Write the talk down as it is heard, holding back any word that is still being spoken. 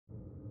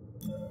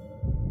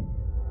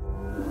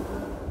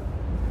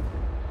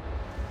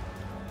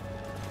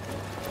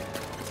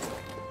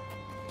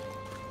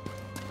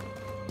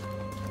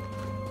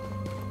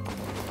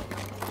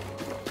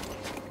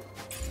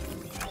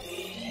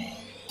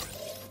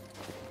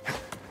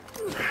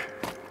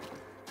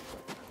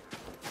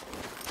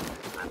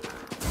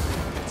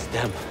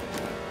them.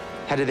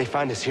 How did they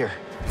find us here?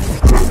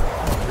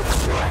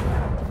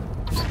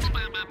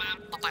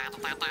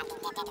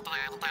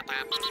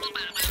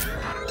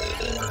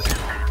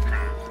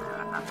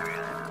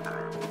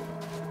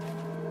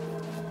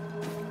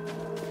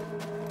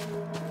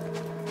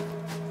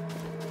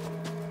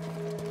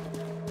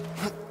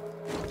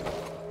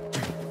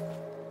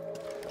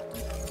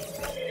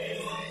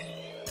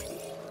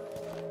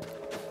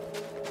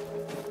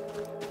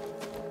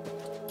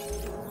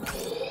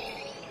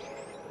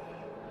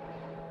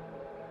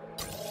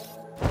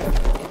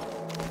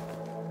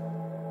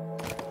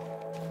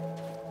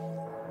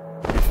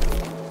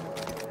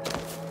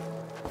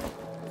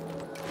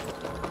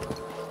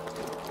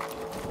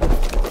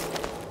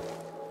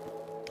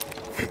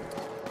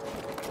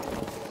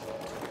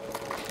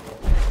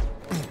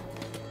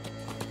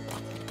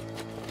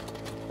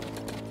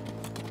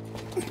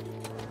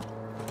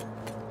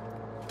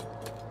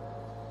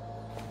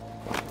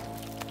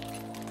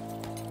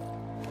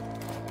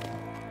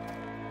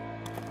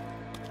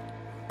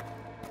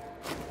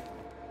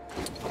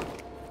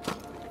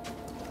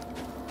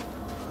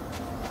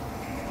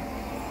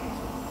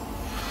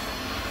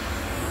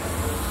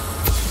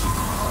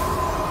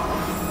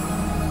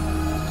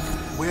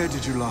 Where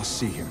did you last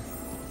see him?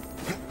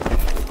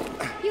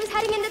 He was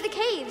heading into the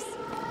caves.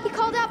 He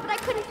called out, but I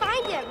couldn't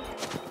find him.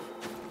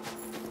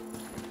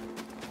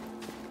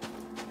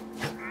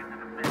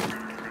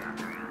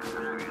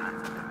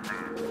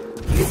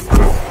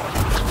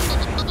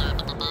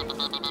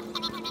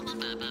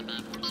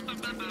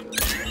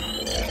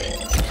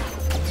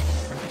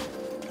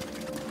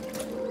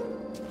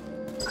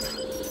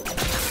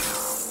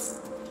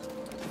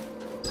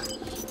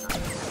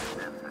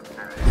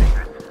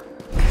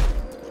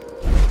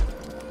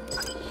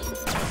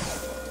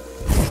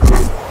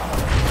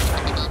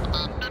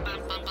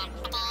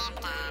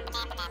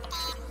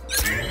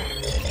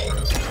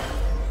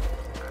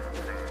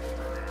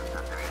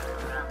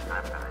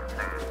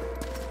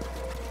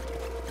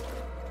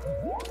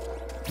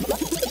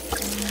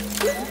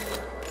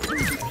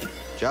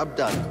 Job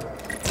done.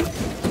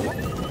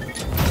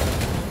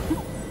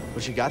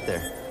 What you got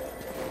there?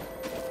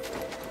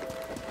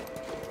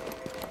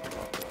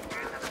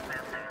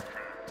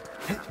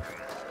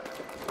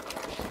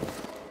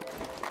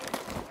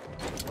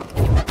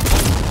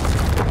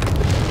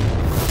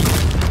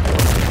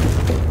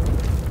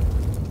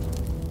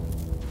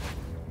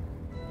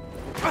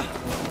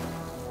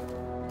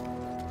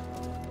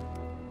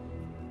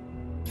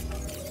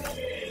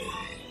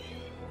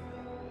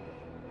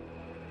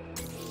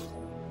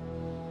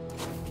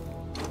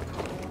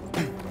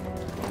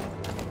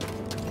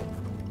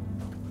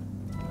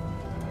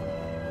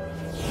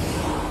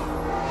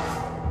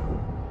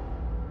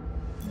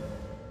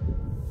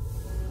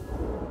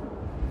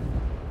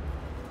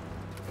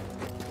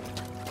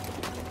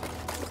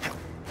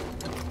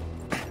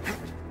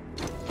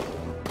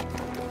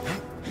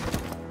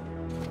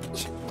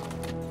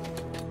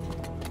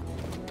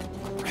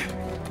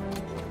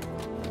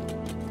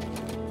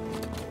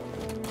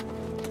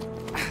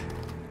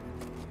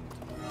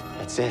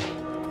 That's it.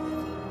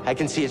 I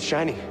can see it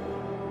shining.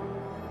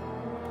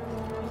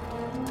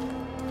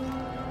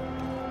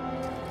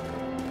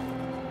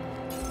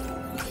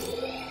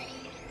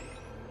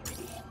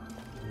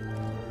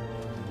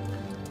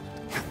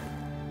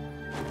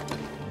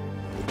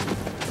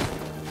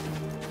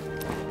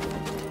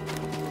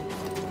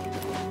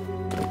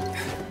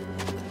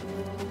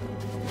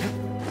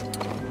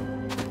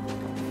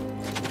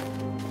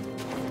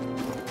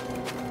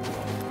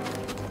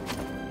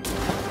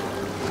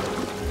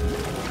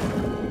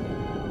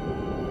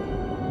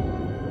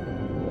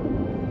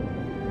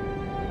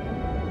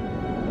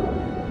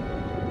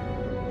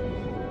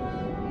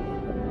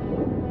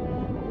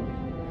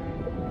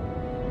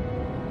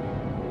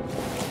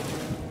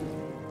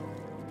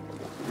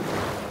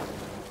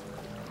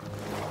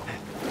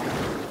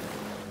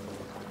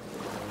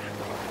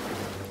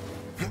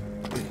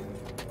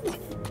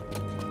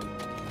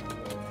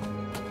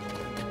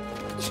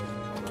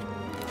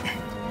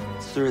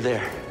 Through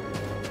there.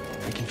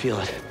 I can feel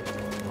it.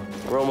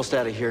 We're almost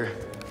out of here.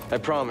 I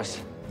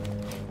promise.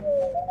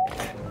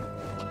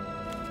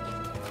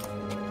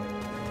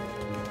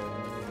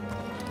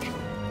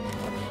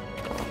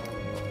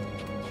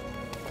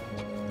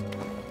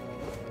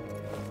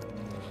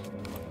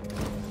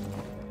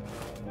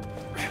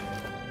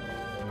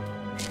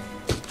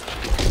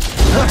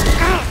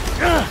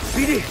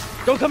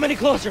 BD, don't come any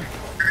closer.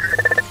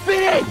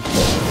 BD!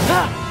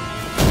 Ah!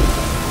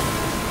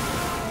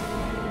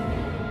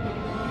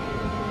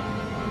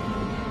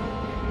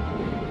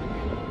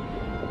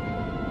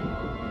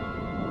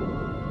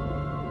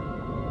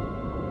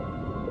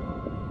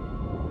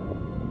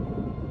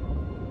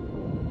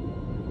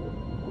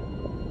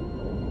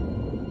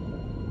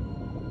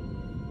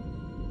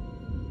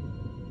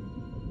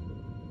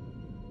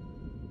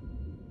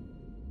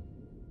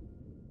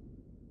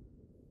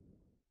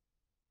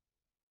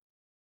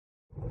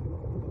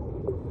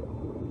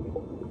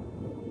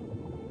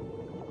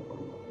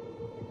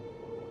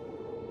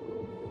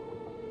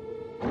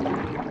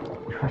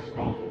 Trust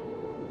me.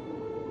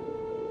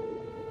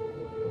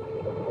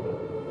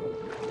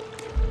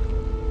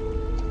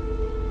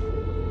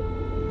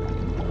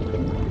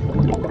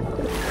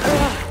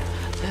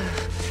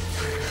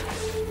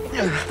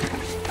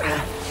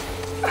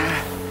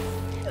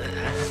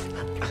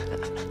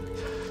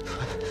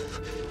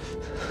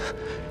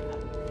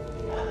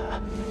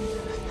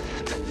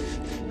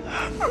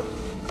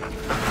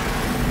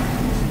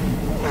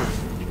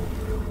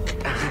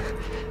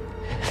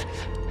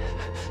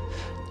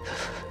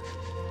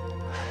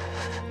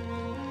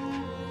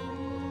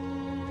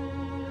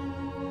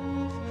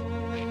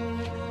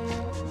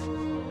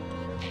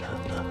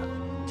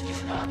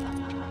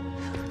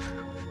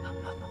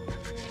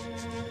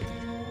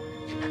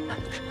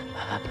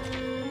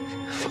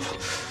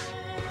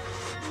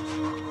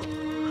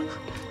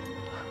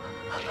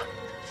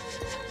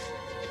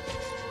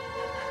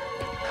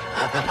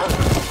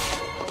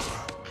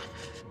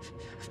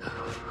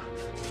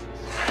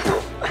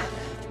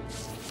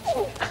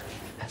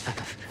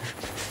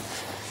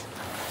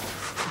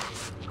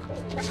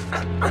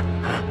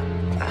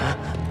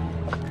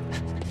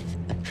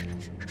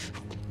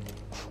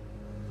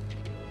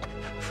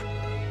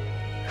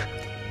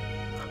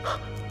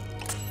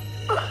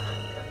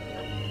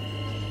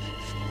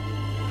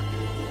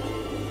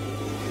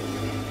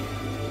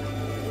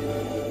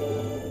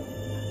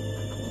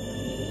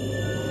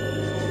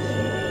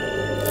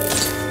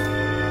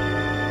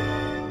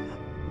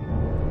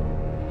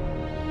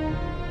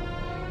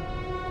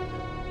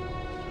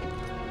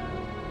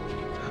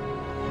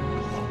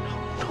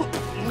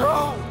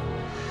 No!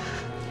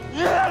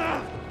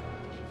 Yeah!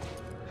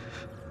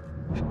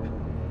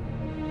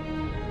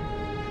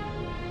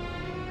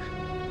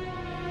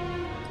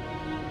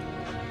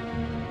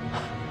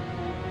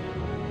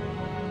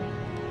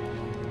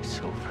 It's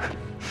over.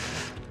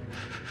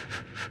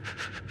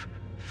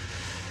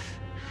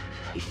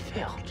 He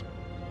failed.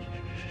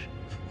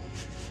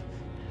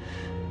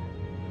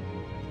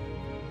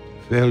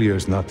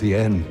 Failure's not the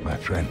end, my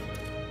friend.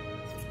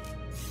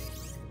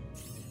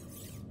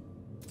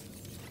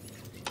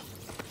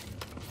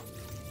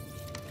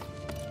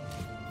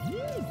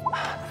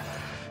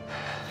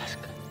 That's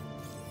good.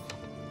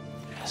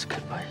 That's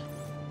good, buddy.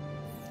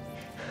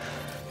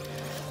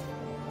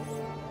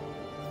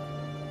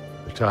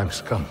 The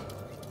time's come.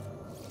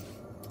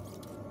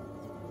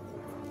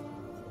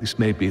 This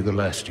may be the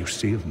last you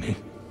see of me.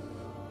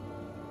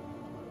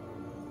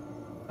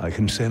 I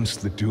can sense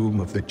the doom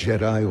of the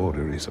Jedi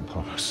Order is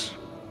upon us.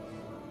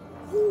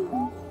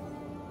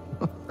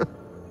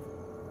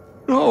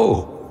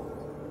 No!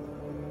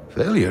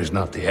 Failure's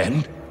not the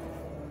end.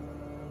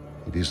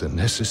 It is a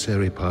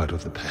necessary part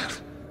of the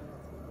path.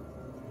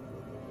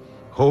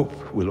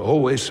 Hope will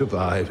always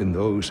survive in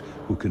those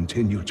who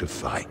continue to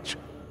fight.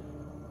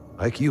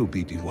 Like you,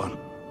 BD-1.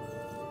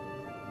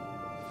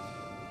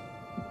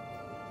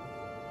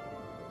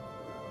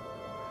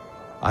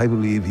 I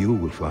believe you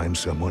will find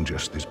someone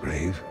just as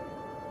brave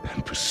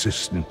and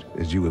persistent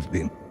as you have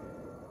been.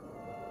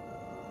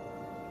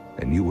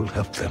 And you will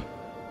help them,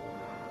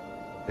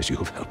 as you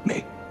have helped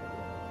me.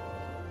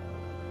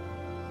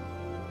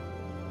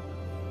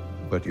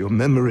 But your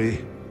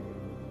memory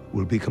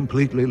will be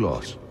completely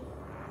lost.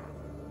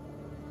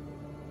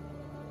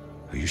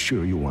 Are you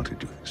sure you want to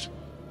do this?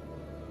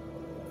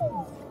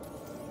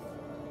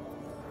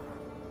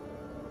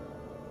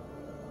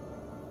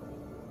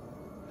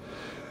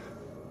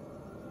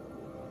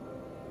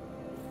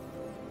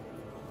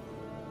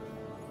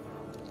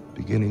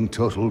 Beginning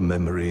total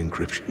memory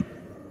encryption.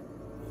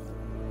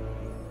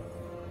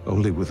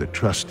 Only with a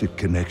trusted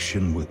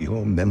connection will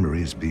your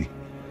memories be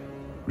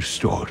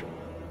restored.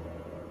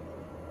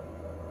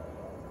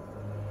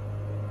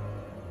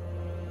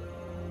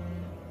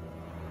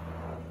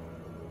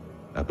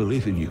 I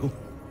believe in you,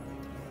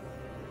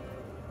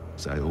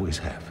 as I always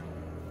have.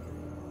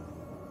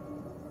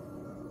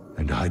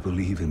 And I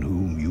believe in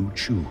whom you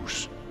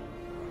choose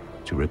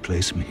to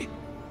replace me.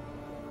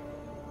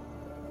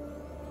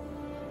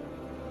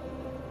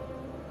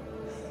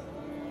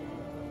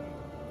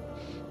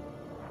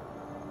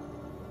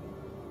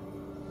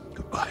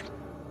 Goodbye,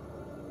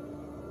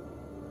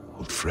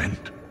 old friend.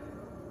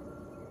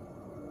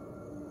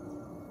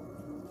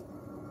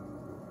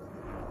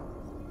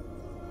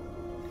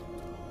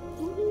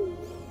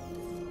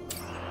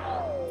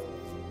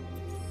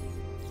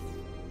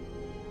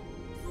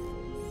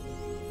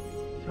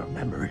 Your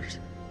memories.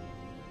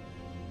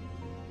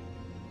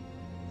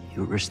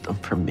 You risked them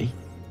for me.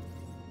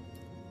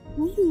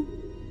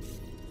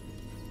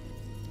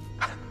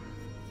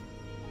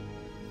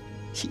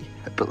 Yeah,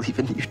 I believe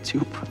in you too,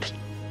 buddy.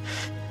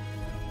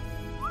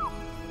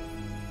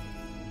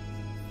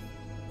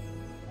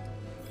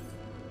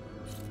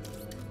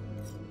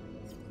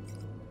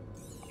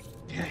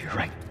 Yeah, you're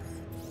right.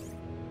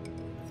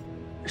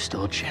 There's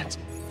still a chance.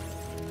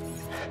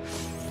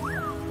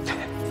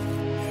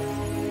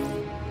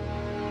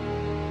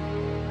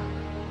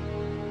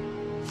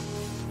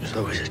 There's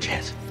always a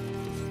chance.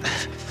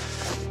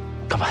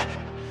 Come on.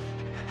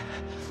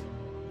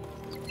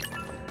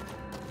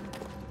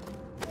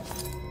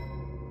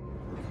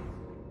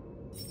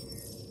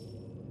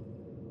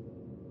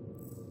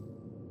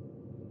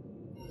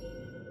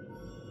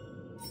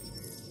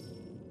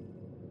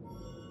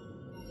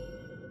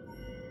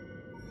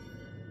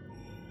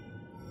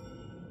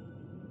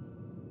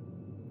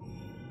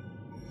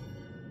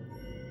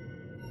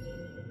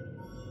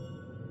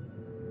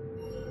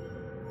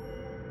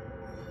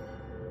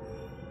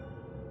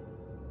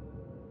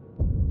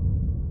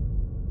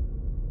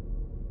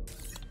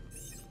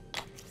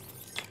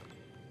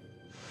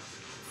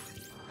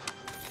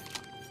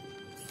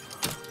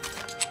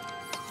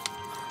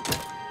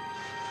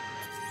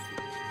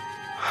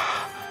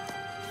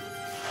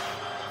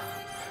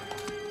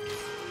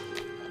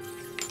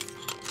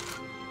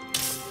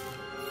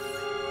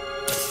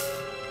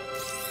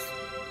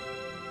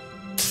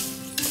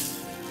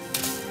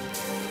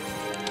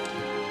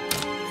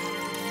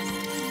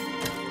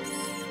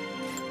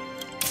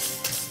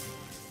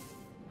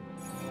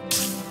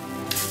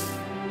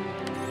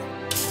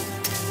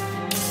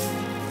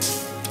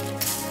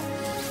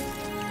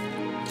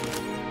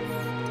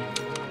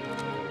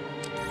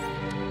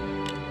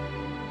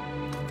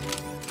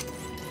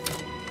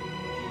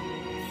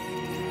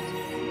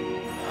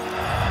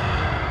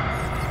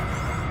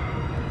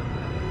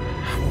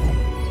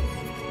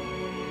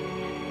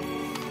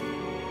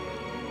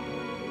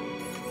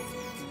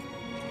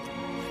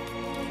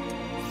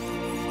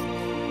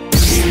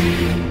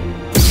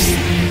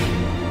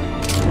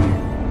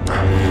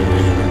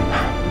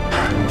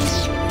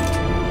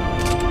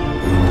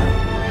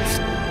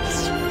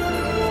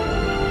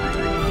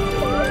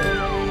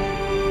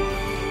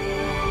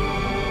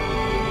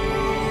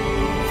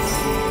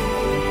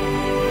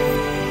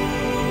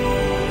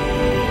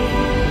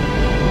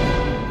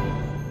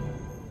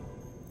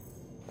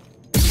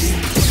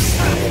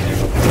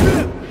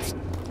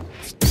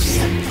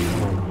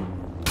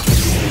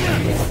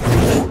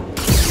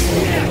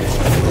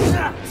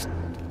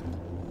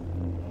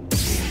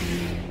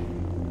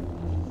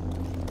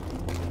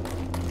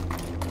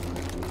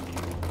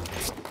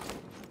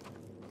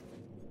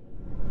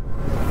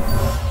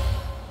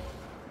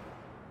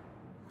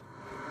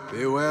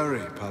 Be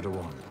wary,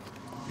 Padawan.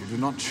 You do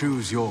not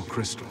choose your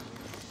crystal.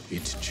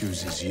 It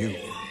chooses you.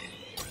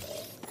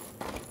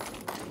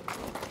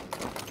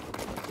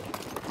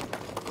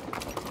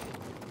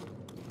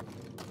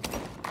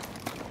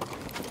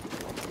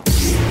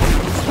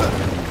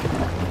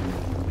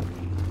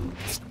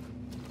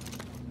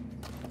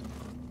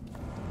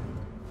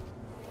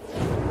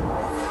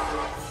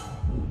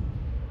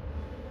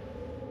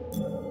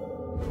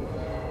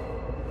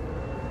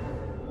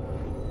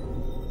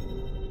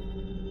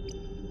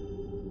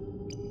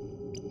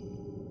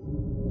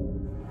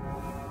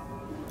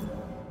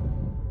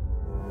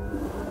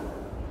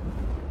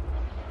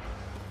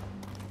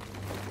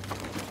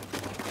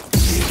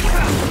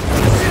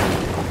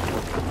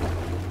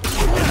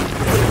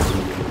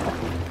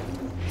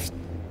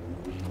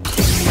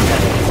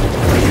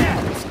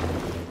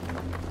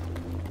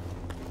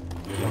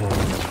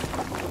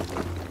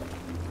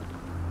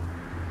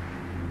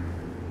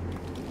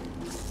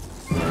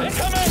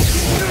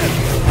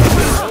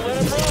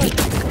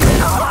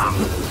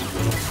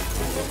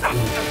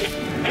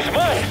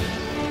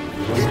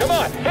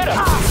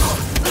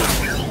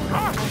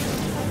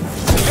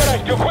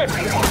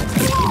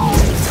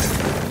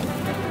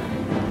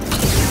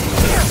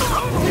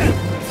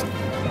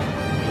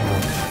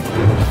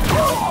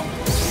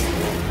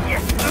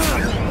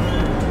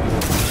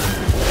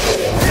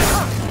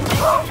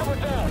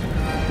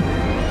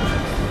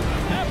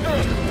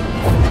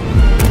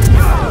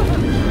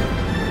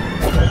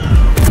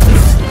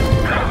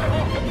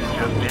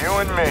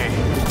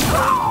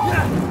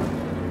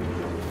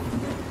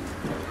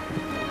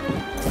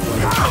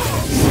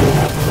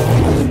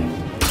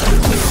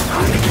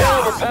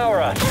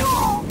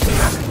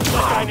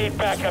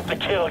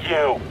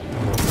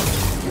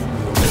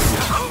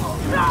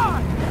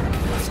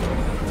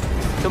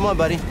 Come on,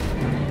 buddy.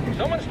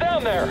 Someone's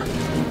down there!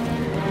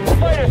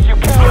 Fight us, you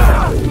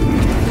coward!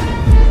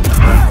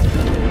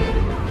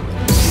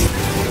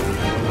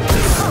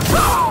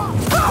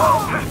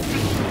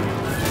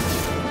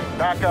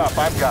 Back up,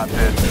 I've got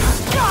this.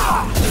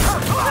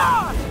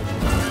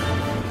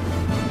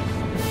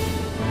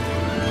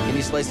 Can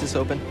you slice this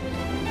open?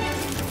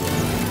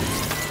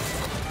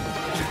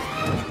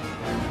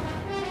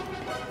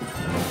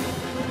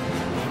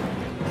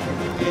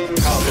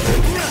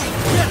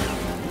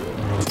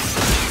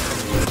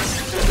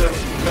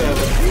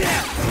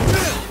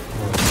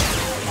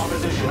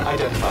 Opposition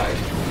identified.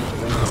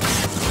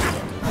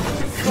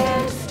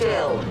 Stand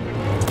still.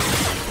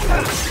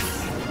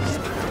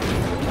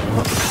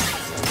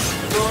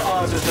 Your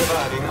odds of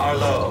surviving are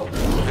low.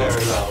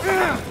 Very low.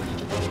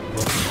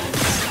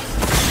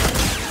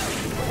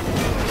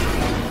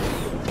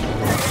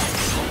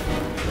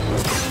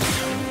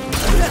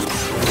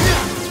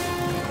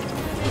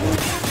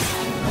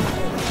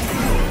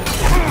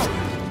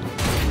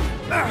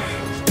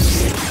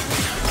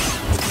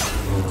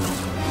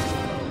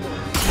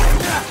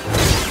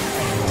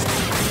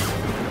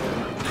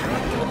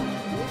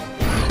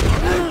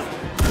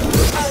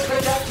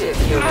 Unproductive,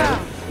 human.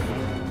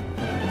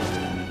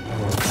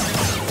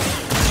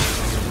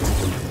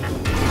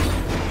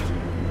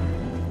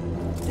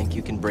 Think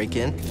you can break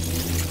in?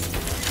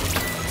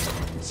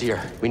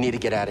 Seer, we need to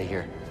get out of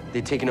here.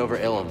 They've taken over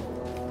Ilum.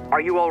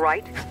 Are you all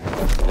right?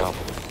 No,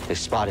 they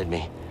spotted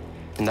me.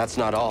 And that's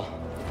not all.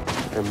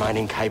 They're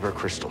mining kyber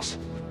crystals.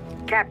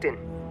 Captain,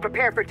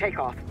 prepare for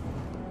takeoff.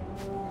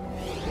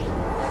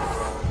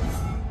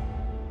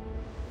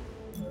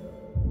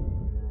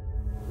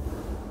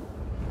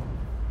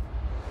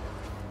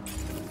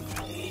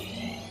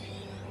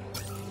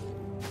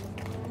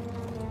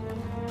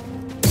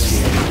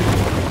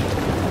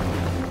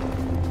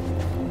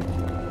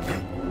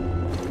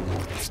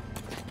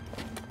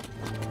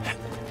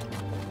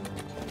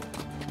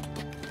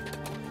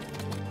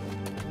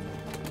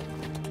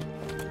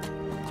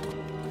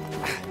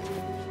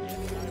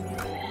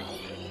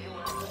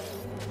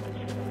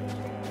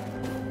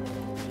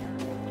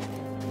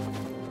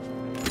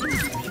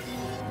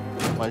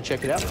 Want to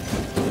check it out?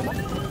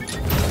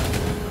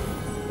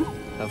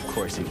 Of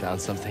course he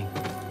found something.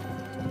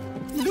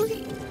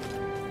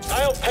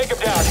 I'll take him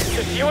down. It's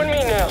just you and me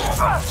now.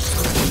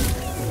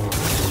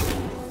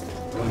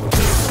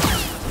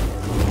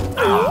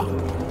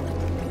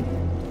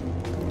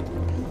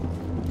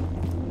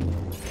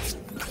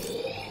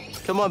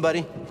 Come on,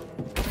 buddy.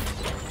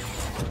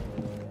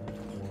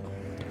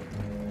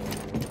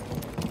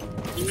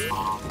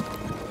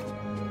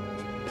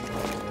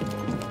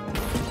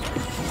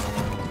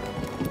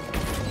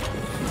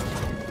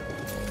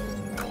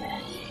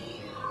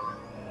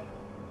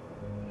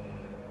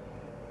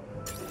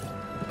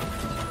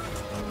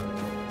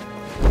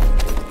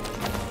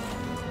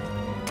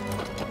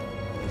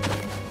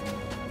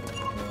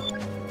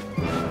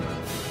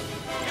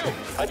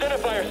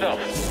 Identify yourself.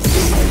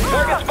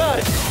 Target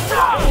spotted.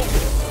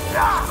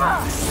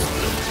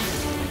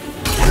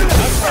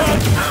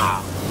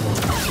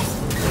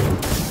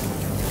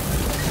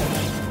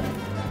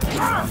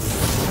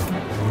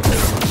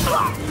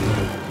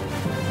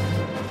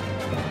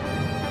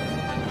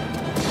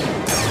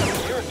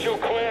 You're too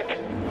quick.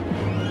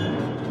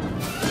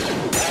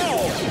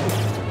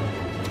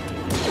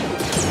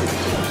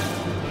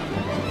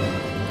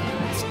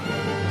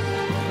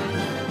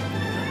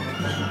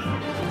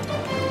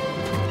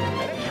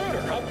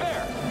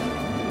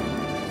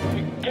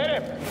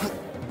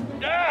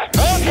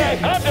 Okay,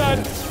 I'm done.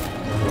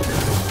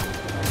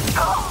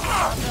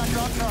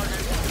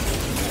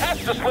 Has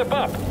to slip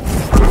up.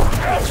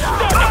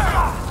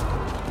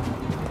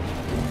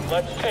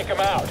 Let's take him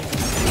out.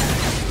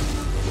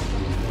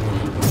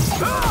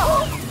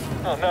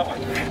 Oh no,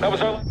 that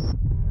was our.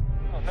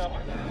 Oh no,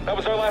 that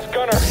was our last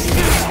gunner.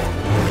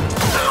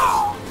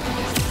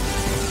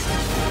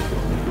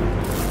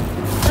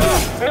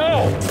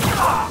 No.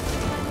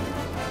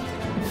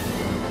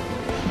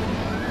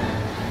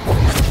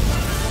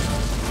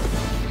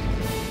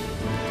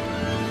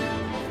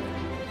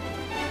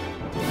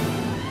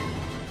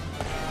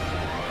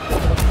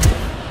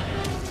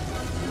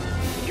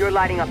 You're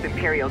lighting up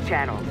Imperial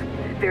channels.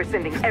 They're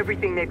sending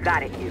everything they've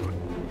got at you.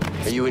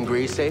 Are you in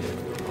Grease safe?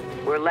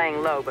 We're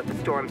laying low, but the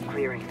storm's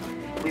clearing.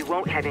 We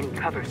won't have any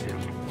cover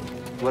soon.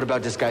 What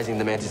about disguising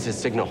the Mantis'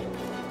 signal?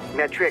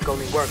 That trick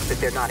only works if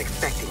they're not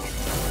expecting it.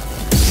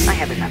 I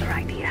have another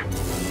idea.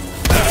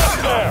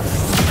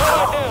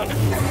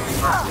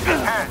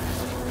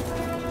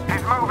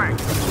 He's moving.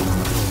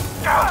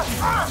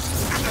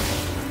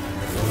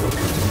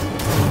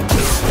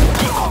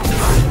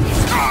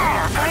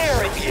 Where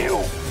are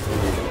you?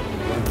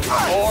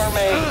 For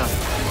me.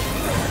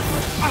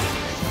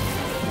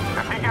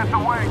 If he gets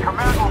away,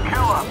 Command will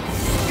kill him.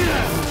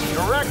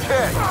 Direct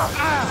hit.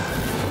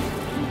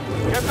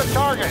 Get the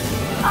target.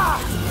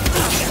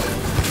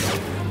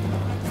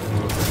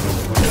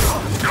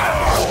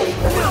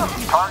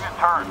 Target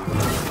turned.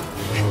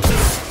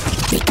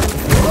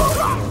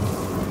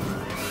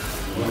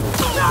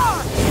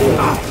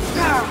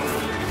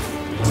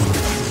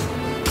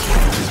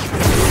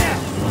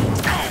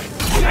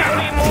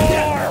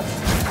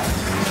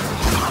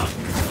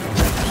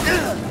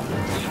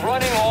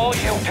 Running all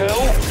you do?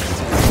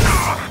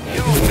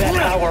 Use that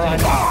power on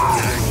me.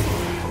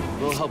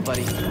 Little help,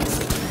 buddy.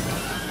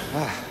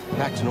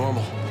 Back to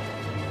normal.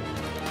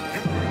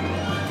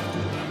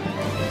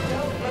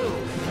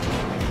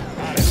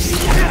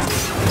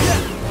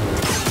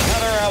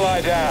 Another ally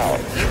down.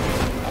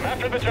 I'm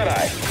after the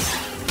Jedi.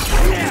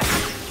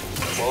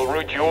 We'll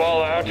root you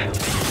all out.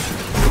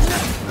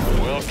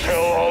 We'll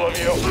kill all of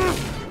you.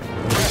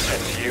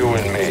 It's you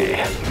and me.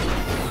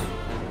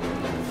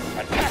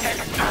 Attacking!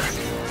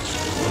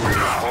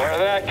 Where's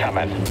that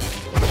coming?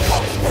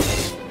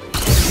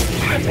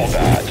 Simple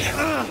dodge.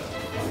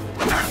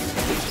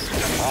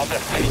 I'll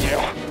defeat you.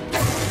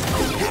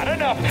 Not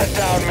enough to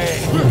down me.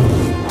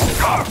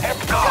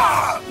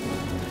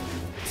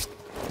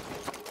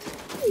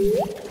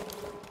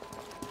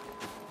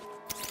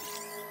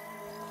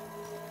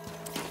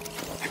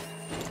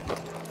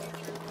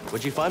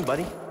 What'd you find,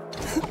 buddy?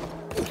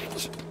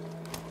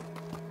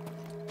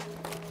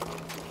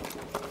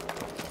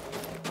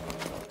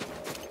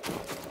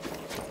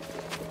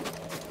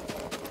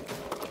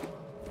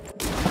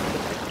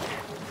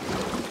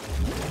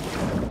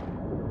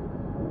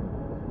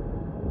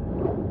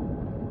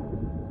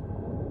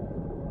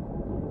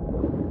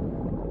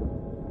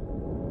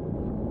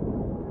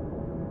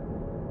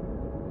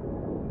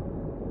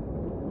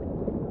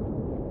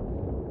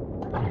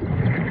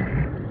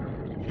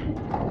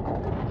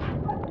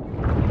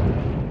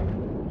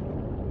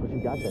 What you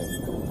got there?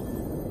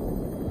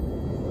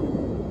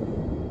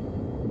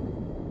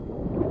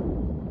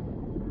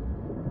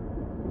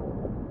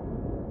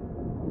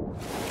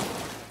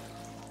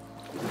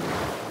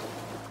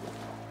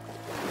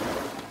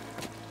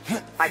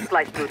 I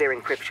sliced through their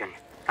encryption.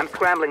 I'm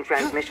scrambling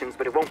transmissions,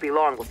 but it won't be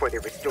long before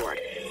they're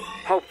restored.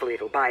 Hopefully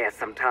it'll buy us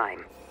some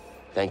time.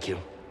 Thank you.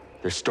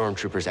 There's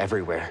stormtroopers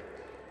everywhere.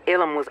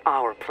 Ilum was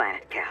our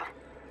planet, Cal.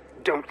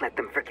 Don't let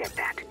them forget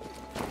that.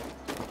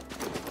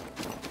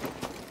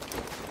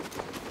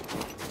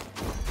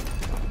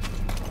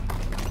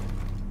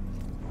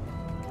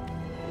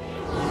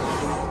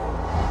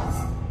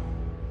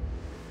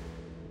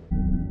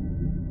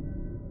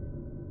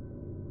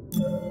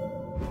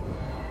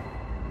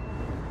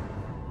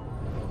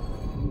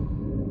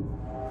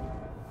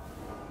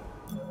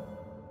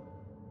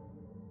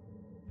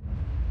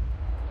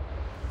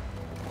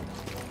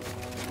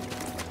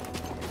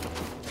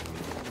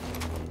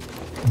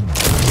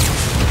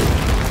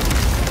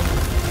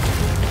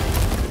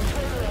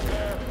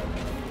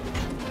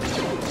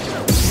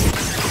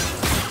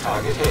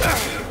 Target hit.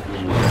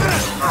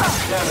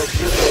 Damage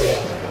you.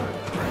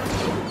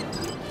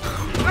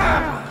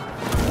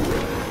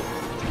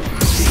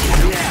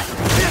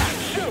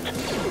 Shoot!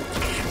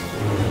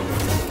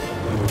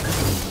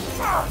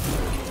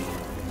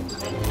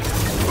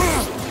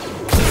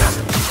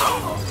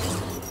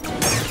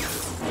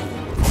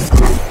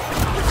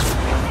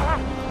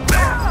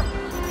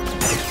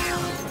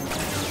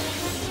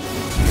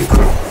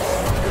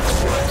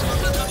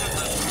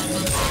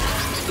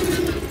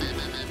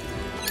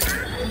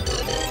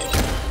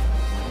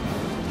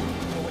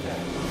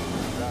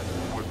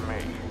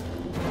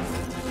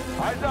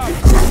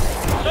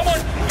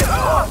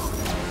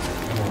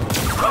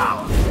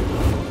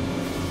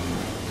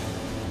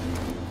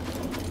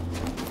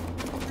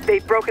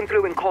 broken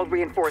through and called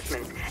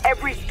reinforcements.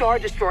 Every Star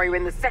Destroyer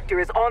in the sector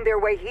is on their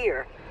way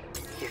here.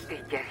 If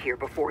they get here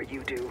before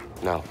you do.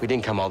 No, we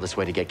didn't come all this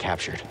way to get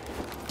captured.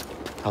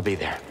 I'll be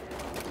there.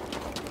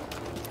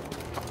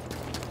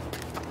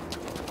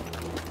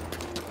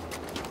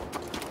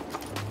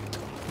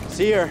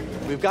 Seer,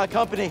 we've got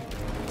company.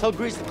 Tell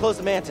Grease to close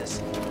the Mantis.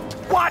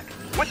 What?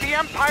 With the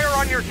Empire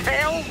on your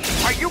tail?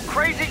 Are you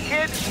crazy,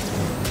 kid?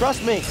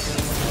 Trust me.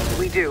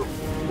 We do.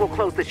 We'll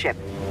close the ship.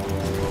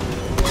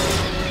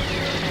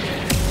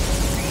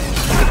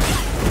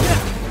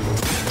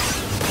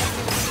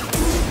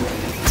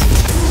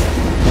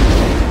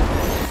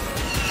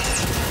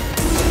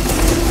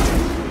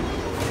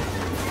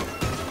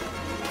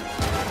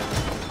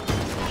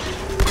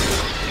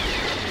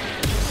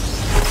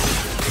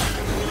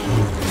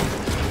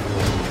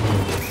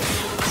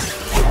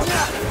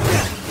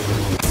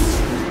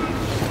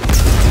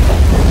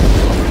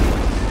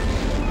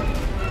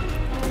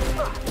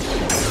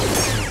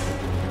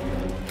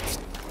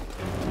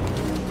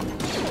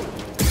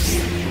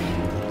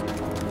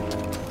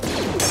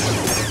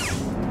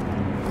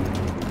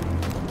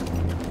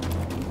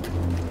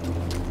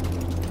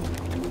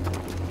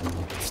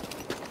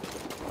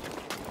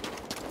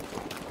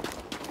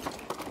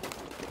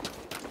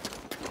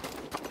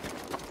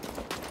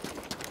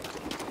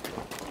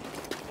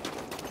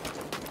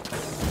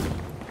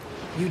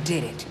 You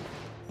did it.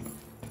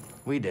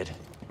 We did.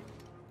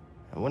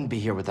 I wouldn't be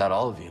here without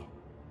all of you.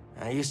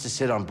 I used to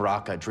sit on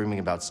Braca dreaming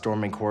about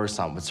storming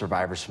Coruscant with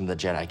survivors from the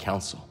Jedi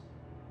Council.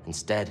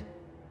 Instead,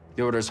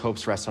 the Order's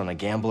hopes rest on a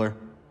gambler,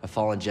 a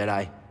fallen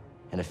Jedi,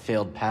 and a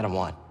failed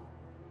Padawan.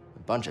 A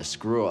bunch of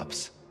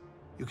screw-ups.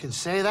 You can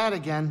say that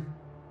again.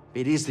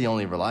 BD's the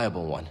only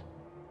reliable one.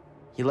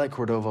 He let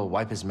Cordova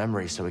wipe his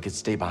memory so he could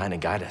stay behind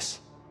and guide us.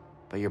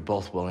 But you're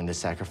both willing to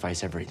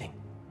sacrifice everything.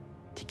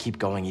 To keep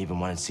going even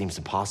when it seems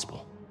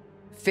impossible.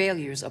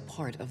 Failure's a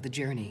part of the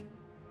journey.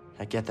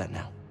 I get that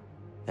now.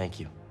 Thank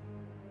you.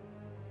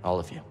 All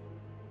of you.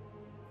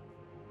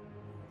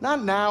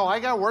 Not now,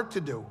 I got work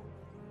to do.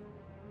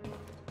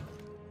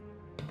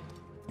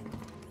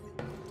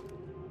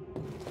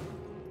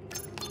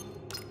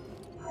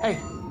 Hey,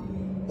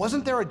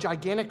 wasn't there a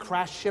gigantic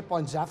crashed ship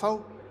on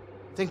Zepho?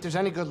 Think there's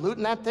any good loot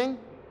in that thing?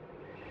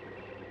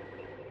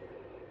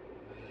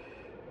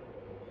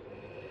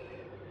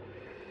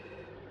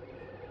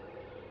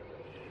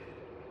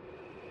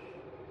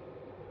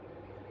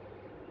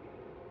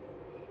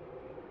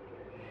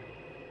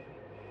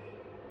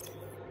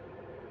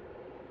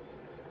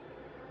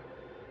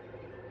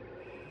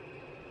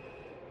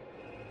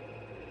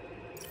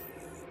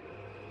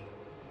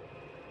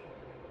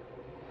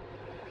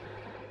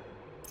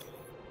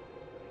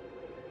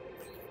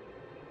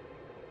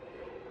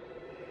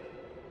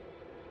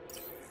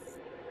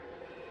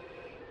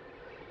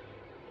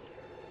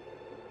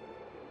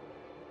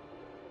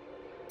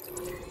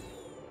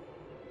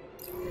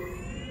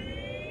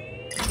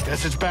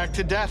 Guess it's back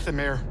to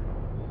Dathomir.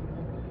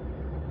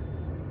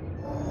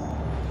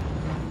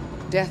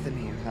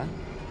 Dathomir, huh?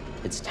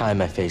 It's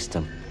time I faced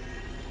him.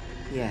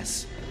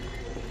 Yes.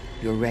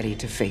 You're ready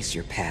to face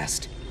your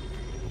past.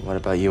 What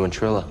about you and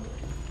Trilla?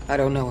 I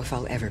don't know if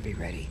I'll ever be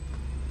ready.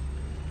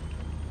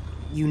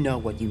 You know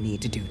what you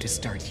need to do to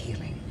start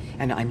healing,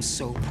 and I'm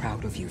so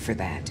proud of you for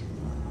that.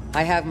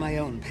 I have my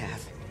own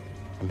path.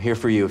 I'm here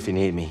for you if you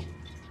need me.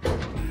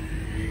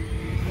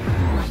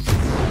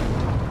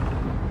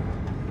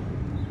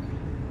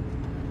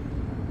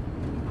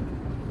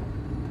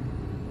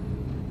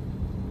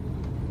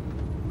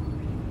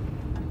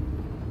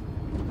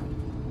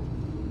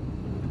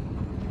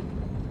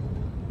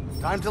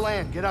 Time to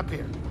land. Get up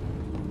here.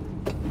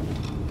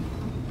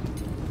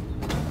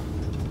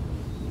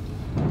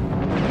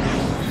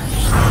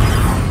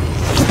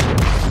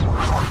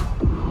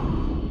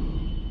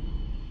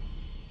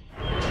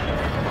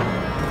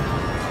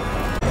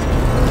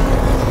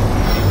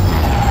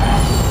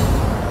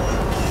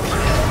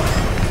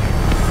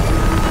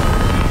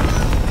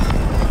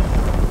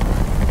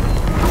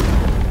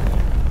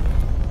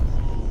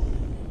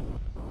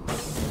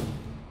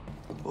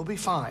 We'll be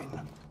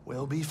fine.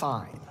 We'll be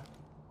fine.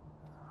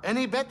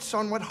 Any bets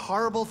on what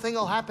horrible thing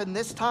will happen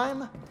this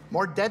time?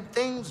 More dead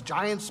things,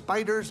 giant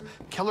spiders,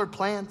 killer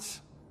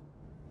plants?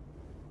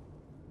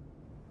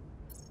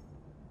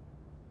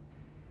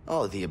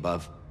 All of the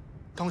above.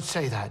 Don't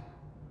say that.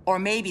 Or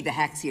maybe the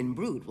Haxian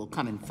brood will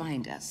come and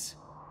find us.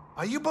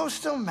 Are you both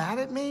still mad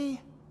at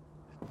me?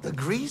 The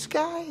Grease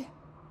guy?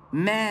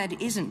 Mad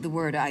isn't the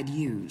word I'd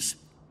use.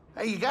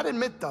 Hey, you gotta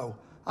admit though,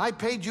 I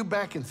paid you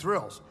back in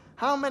thrills.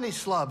 How many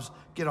slubs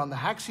get on the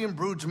Haxian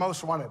brood's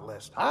most wanted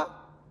list, huh?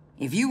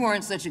 If you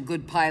weren't such a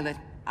good pilot,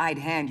 I'd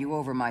hand you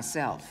over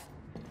myself.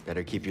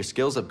 Better keep your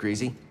skills up,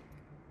 Greasy.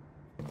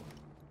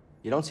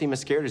 You don't seem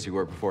as scared as you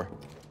were before.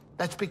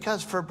 That's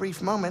because for a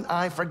brief moment,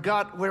 I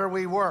forgot where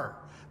we were.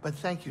 But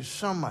thank you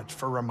so much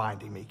for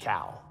reminding me,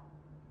 Cal.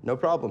 No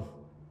problem.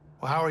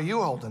 Well, how are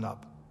you holding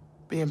up?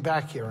 Being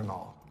back here and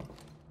all.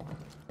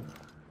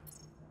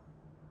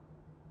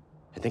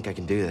 I think I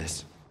can do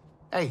this.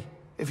 Hey,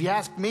 if you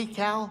ask me,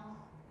 Cal,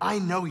 I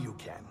know you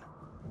can.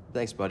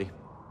 Thanks, buddy.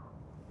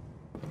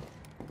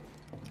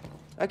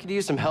 I could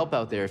use some help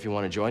out there if you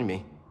want to join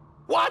me.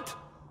 What?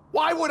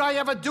 Why would I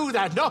ever do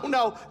that?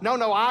 No,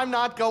 I'm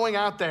not going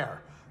out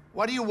there.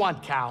 What do you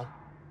want, Cal?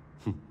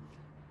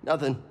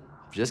 Nothing.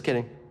 Just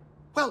kidding.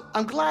 Well,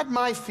 I'm glad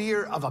my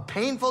fear of a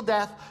painful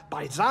death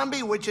by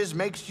zombie witches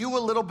makes you a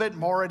little bit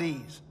more at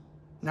ease.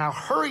 Now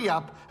hurry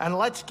up and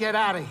let's get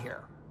out of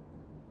here.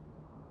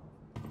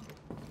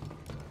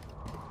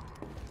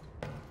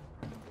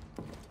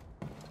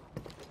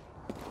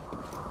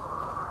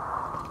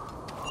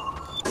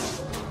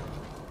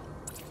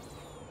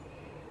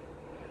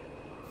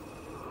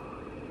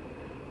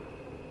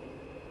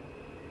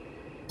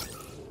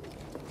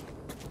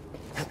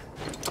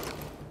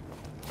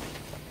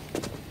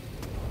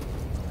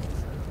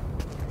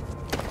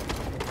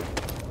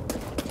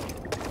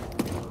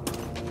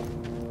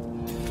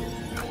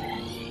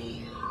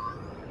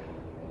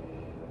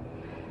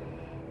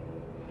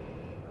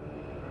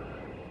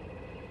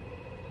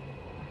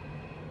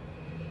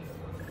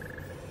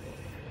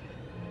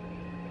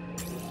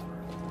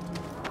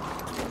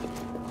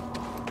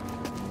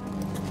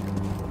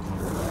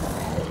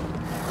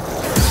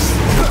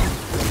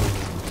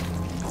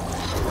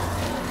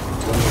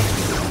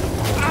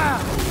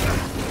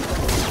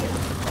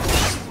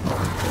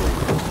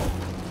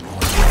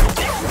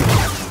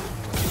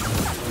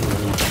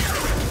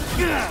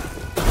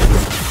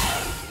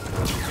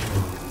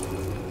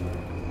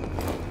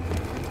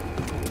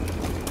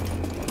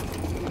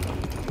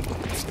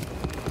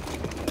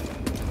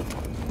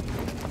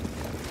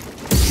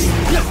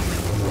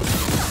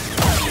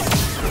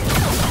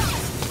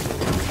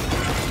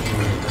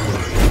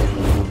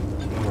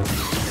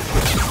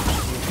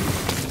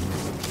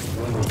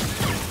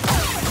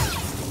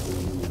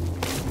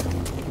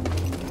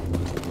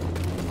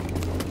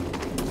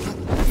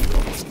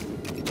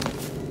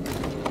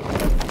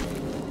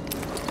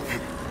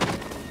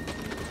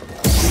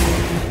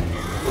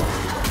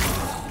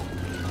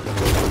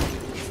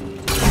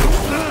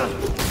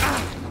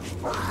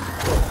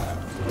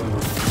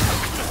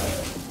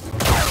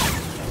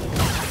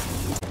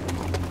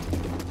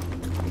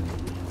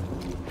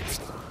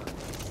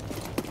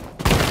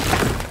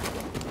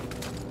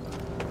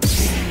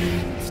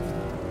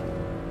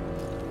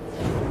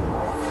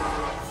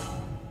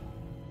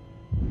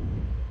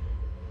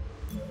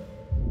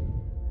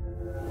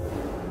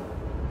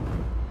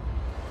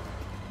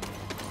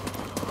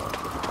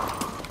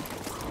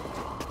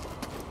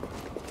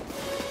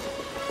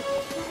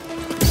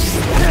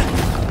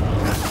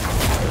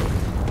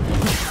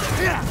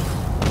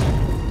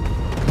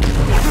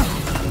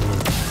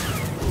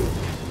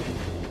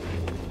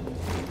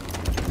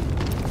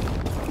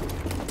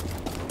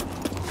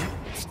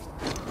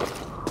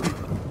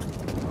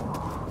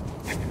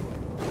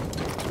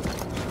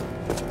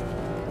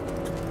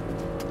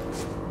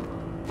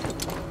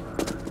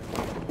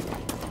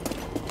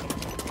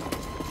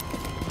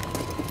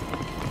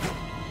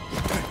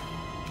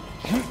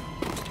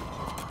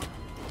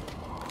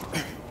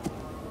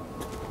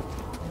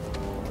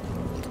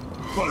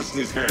 Bust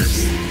his head.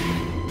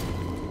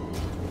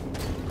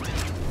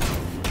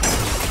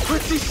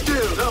 Pretty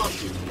still,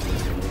 aren't you?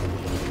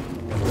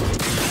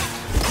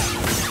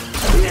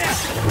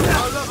 I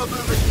love a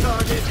moving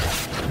target.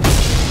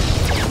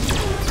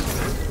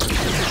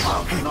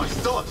 Oh, nice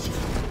dodge.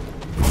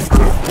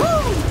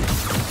 Woo!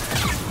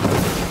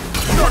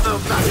 Not no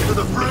match for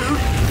the brood.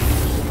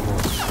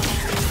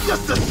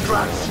 Just a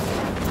scratch.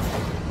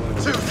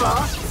 Too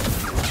fast?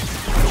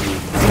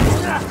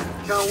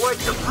 Can't wait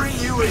to bring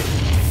you in.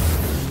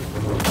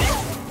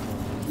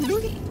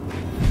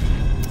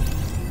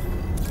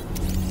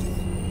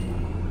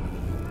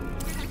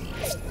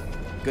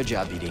 Good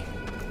job, BD.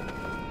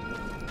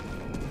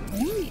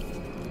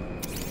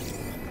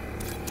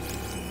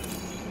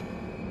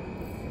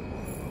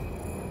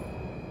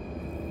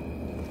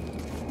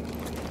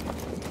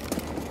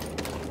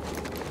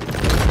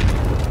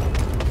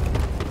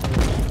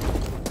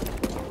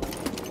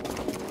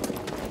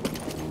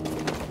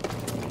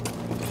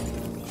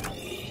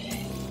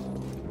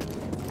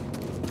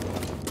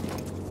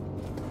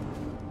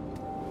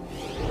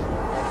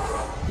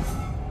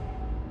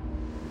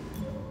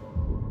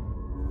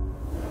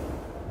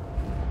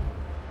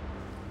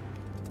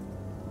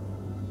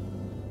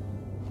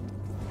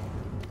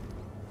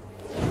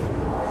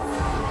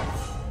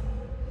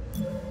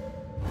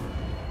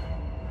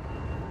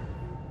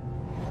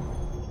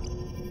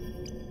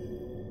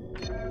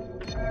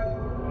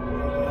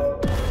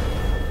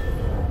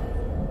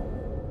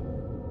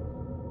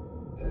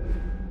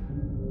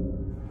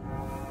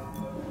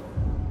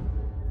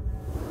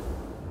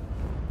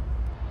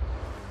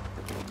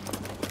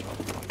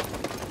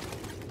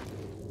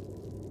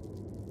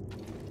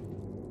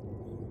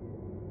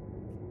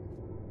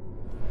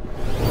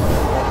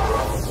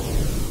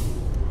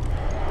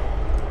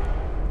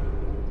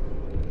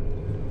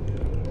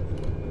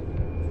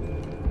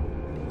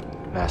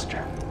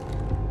 Master.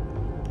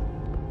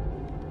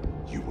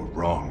 You were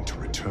wrong to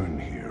return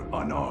here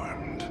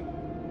unarmed.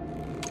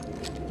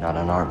 Not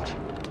unarmed.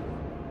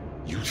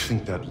 You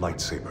think that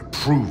lightsaber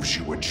proves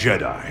you a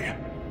Jedi?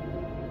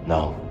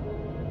 No.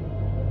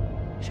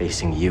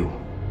 Facing you.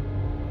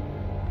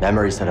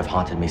 Memories that have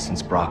haunted me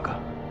since Braca.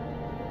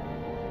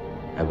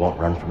 I won't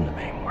run from them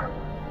anymore.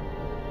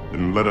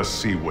 Then let us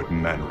see what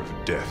manner of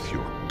death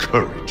your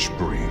courage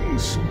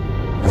brings. Show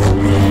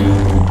me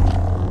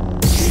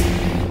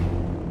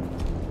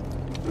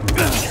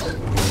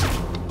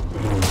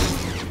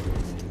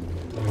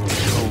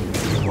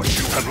what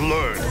you have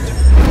learned.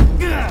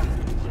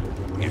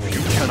 If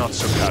you cannot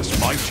surpass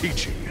my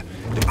teaching,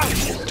 then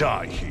you will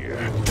die here.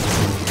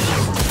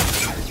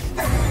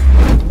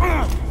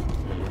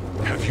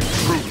 Have you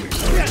truly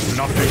learned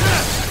nothing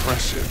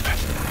impressive?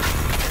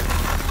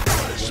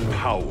 Is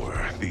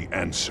power the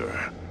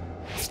answer?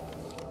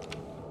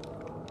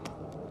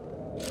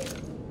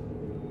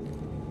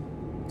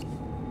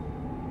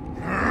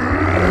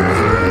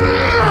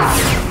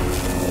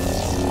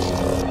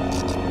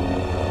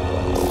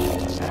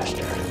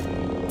 Master,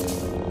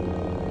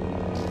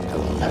 I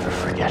will never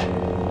forget.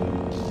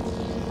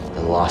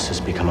 The loss has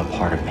become a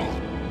part of me.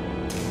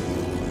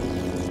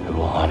 I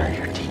will honor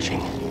your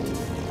teaching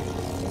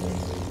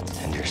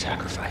and your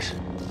sacrifice.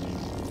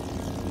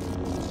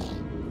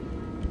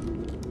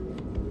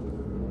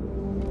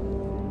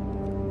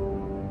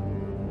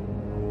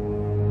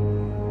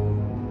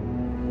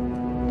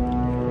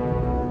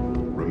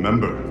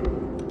 Remember,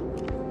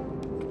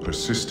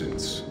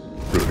 persistence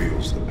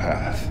reveals the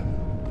path.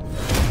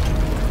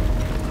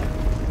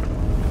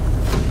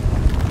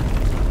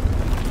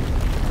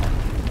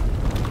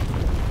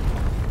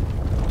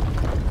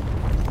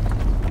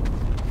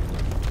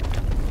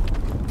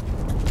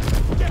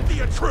 Get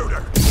the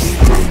intruder!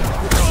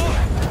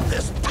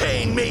 This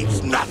pain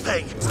means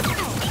nothing!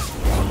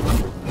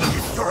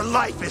 Your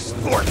life is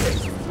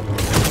forfeit!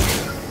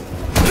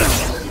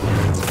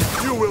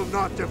 You will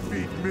not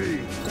defeat me!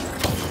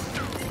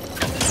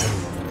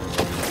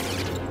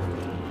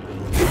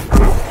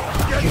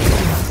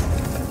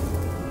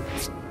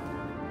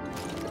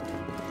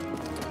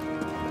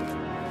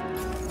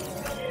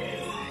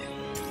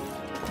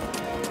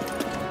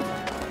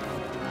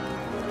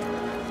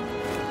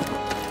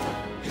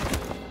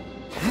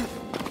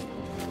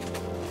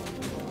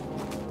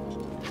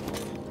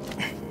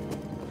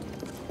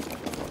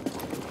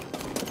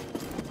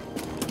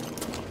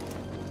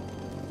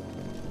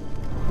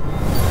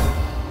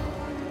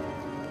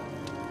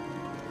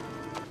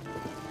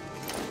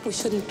 We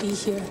shouldn't be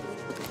here.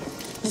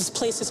 This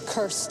place is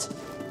cursed.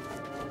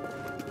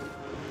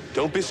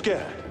 Don't be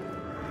scared.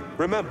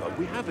 Remember,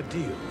 we have a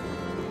deal.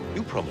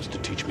 You promised to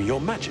teach me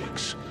your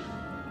magics.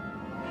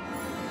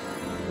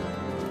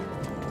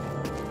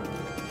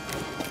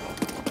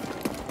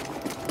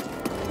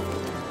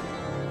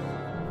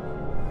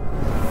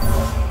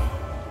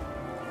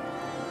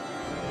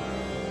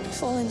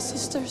 Fallen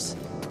sisters.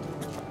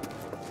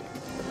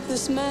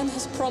 This man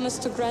has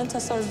promised to grant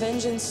us our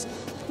vengeance,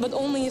 but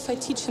only if I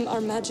teach him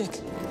our magic.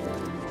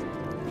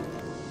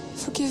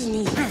 Forgive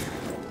me.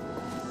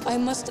 I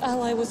must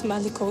ally with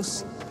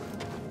Malicos.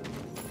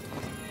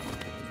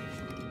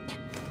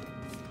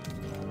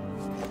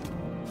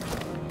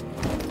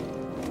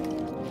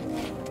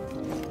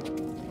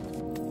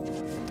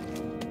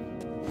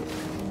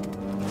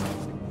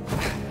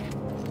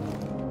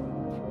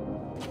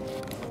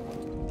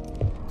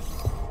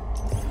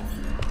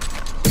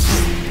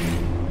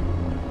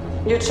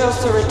 You chose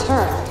to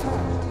return.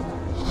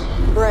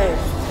 Brave,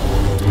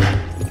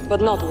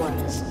 but not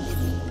wise.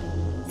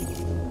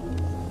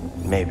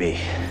 Maybe.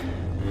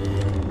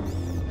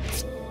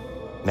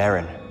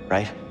 Marin,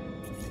 right?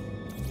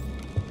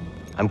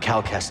 I'm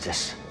Cal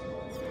Kestis.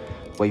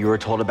 What you were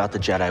told about the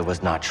Jedi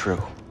was not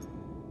true.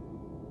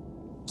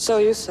 So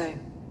you say.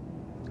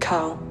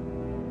 Cal.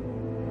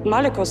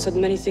 Malicos said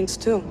many things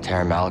too.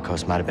 Terran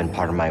Malicos might have been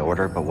part of my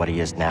order, but what he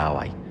is now,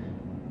 I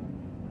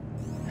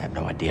have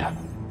no idea.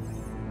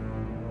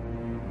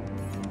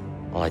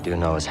 All I do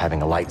know is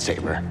having a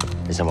lightsaber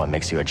isn't what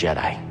makes you a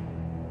Jedi.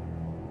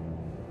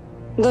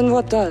 Then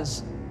what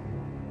does?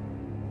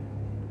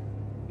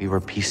 We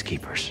were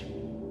peacekeepers.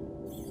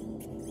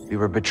 We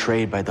were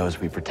betrayed by those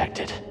we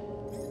protected.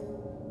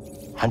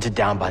 Hunted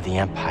down by the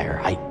Empire.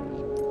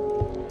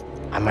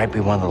 I might be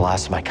one of the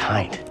last of my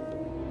kind.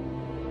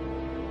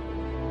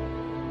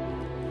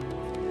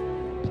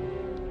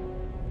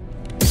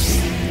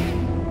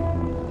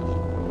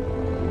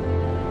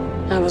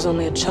 I was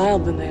only a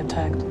child when they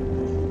attacked.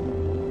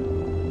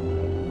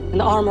 An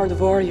armored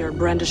warrior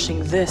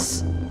brandishing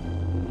this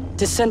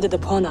descended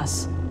upon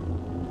us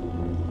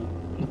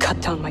and cut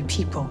down my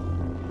people,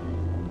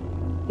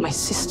 my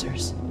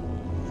sisters,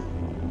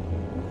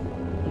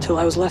 until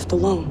I was left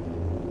alone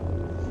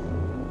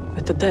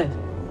with the dead.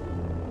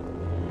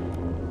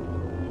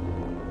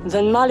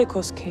 Then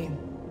Malicos came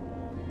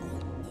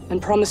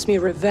and promised me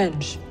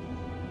revenge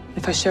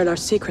if I shared our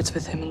secrets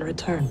with him in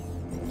return.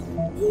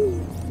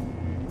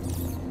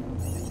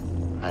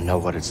 I know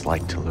what it's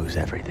like to lose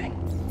everything.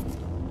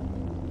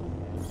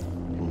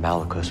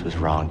 Malicos was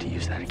wrong to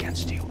use that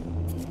against you.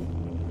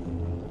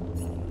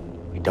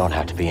 We don't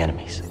have to be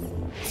enemies.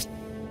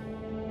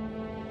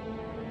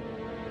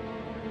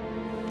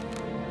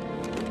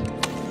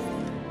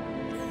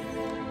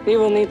 We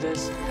will need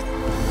this.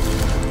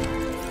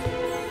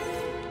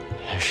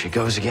 There she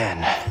goes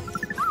again.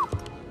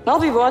 I'll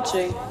be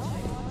watching.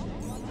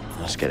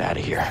 Let's get out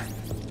of here.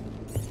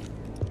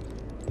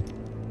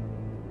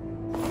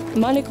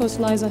 Malicos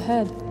lies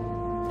ahead.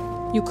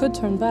 You could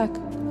turn back.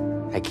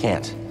 I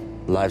can't.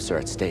 Lives are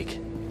at stake.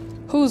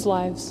 Whose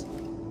lives?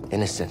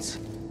 Innocents.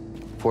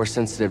 4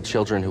 sensitive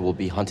children who will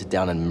be hunted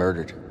down and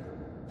murdered.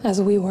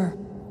 As we were.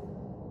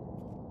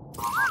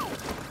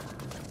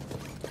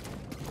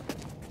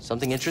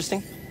 Something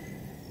interesting?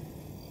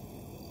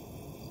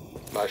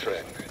 My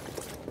friend,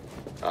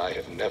 I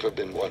have never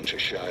been one to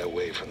shy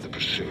away from the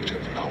pursuit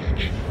of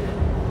knowledge.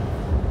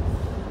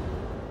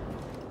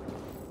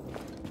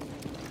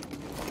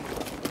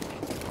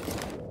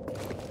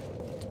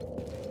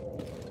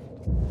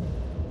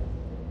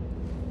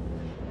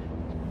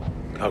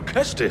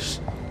 Alcestis!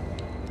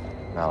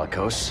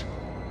 Malicos.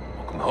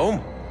 Welcome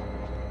home.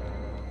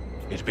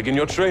 Need to begin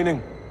your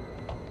training.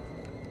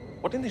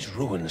 What in these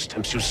ruins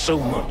tempts you so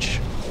much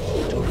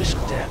to risk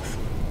death?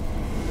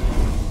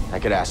 I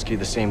could ask you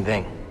the same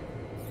thing.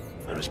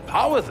 There is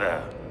power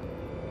there.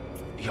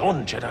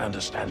 Beyond Jedi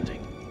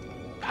understanding.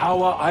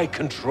 Power I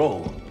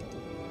control.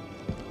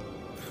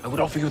 I would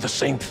offer you the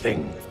same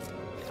thing.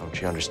 Don't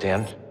you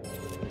understand?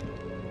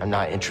 I'm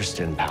not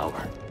interested in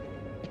power.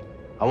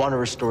 I want to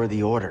restore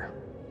the Order.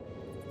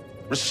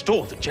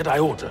 Restore the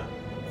Jedi Order?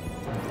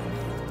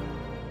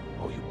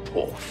 Oh, you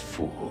poor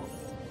fool.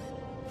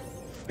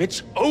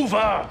 It's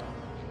over!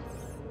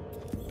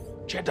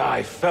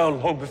 Jedi fell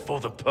long before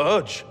the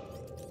Purge.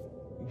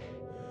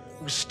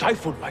 We were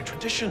stifled by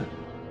tradition.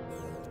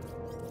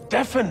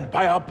 Deafened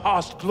by our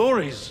past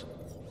glories.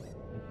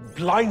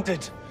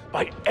 Blinded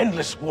by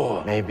endless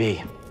war.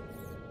 Maybe.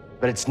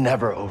 But it's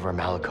never over,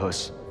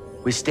 Malicos.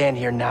 We stand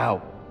here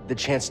now, the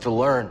chance to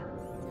learn.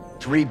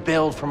 To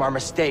rebuild from our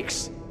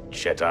mistakes.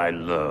 Jedi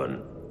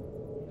learn.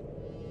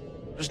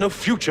 There's no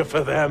future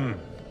for them.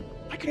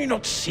 Why can you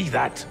not see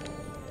that?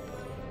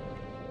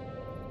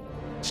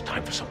 It's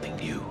time for something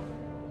new.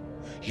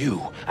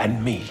 You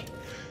and me.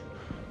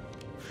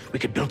 We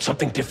could build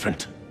something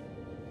different.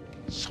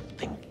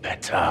 Something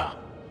better.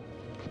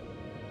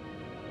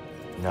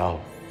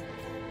 No.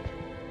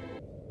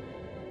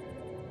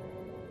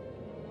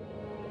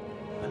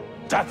 And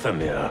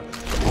Dathomir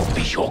will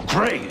be your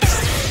grave.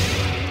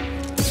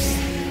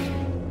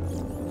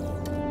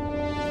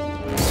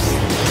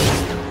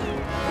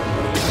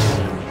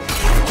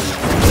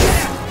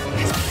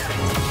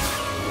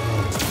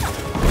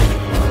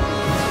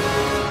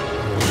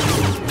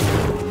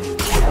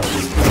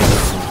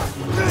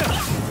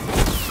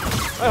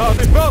 I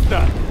hardly felt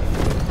that.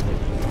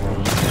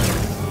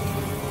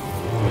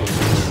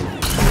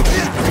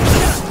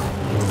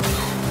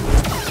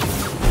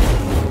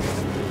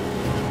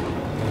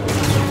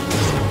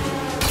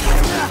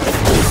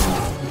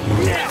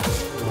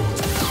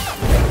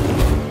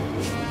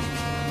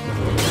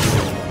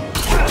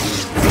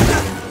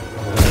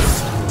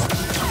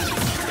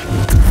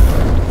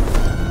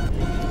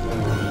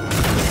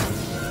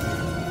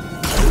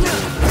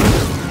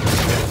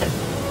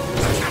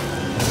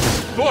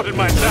 Thwarted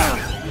my attack.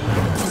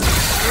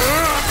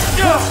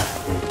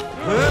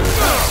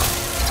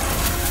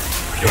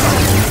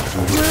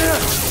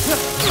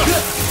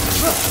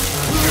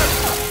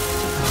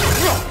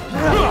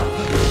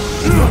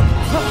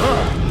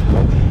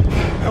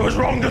 I was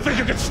wrong to think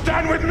you could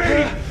stand with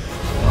me!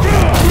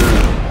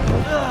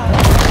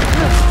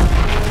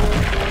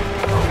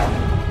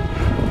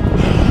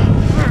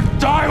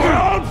 Die,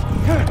 Wield!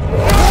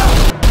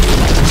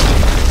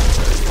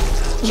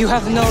 You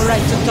have no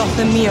right to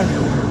Dathomir.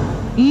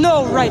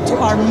 No right to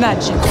our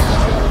magic.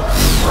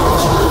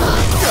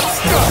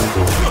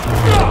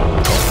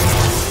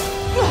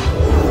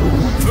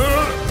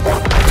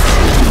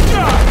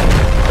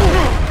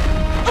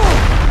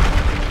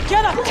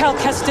 Get up, Cal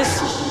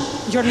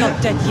Kestis! You're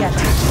not dead yet.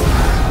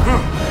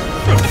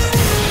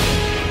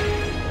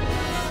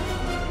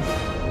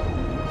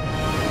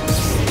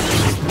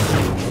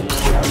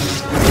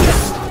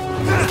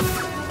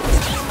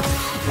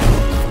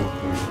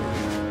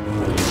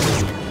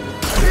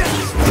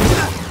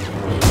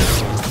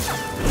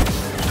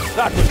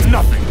 That was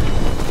nothing!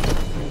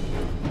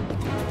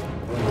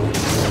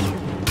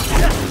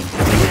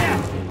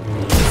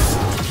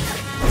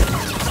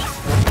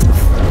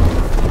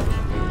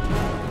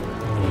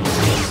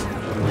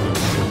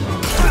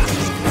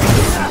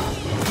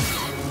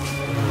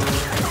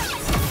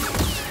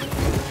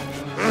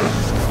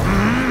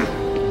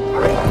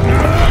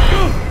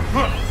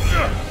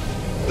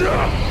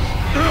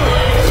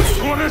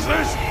 What is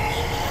this?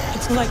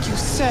 It's like you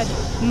said,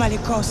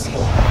 Malicos.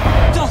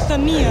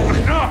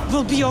 Dathomir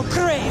will be your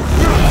grave.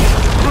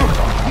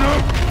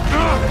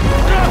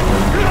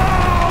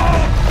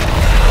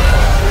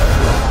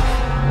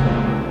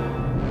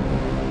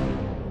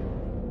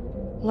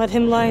 Let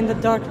him lie in the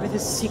dark with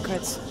his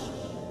secrets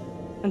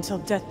until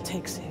death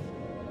takes him.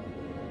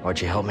 Why'd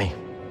you help me?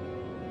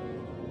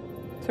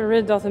 To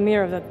rid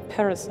Dathomir of that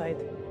parasite.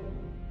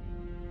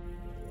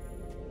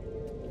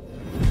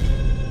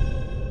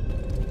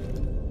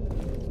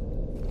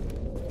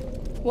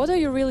 What are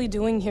you really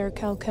doing here,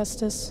 Cal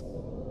Kestis?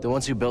 The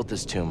ones who built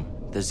this tomb,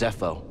 the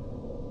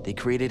Zepho, they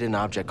created an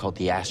object called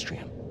the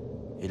Astrium.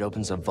 It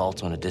opens a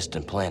vault on a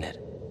distant planet.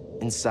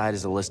 Inside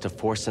is a list of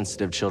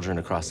Force-sensitive children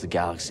across the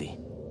galaxy.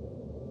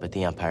 But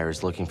the Empire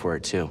is looking for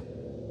it too.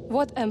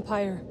 What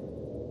Empire?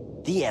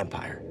 The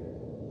Empire.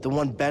 The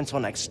one bent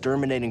on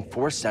exterminating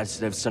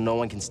Force-sensitives so no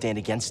one can stand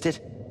against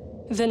it?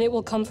 Then it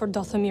will come for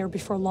Dothamir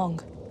before long,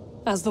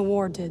 as the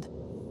war did.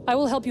 I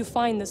will help you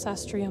find this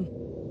Astrium.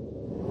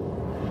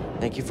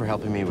 Thank you for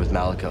helping me with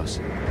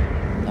Malicos.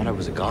 Thought I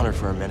was a goner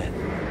for a minute.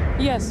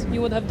 Yes,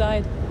 you would have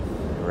died.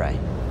 Right.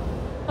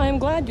 I am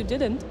glad you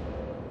didn't.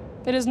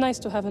 It is nice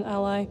to have an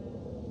ally.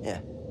 Yeah,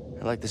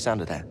 I like the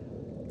sound of that.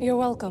 You're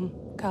welcome,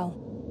 Cal.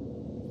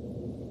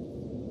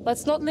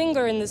 Let's not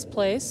linger in this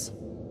place.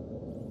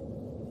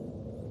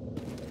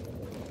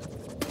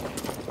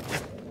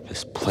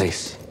 This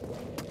place,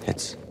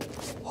 it's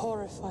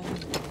horrifying.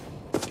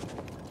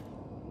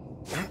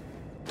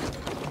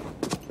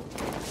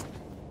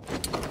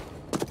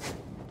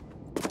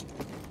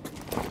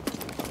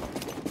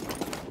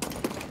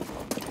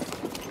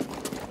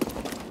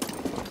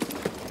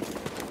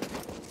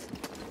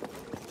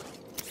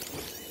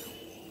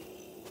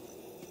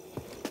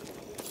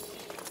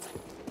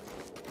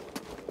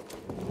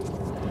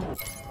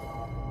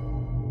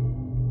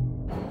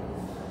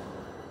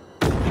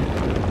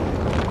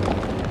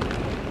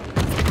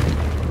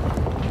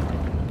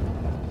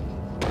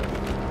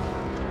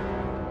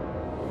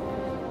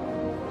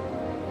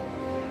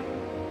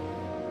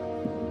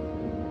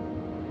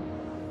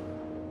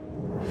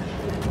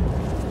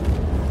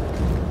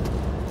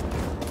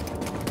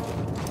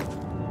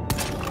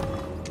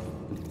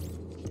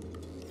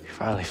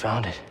 Finally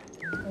found it.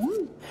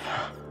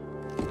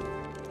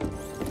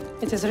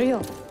 It is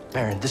real.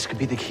 Baron, this could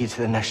be the key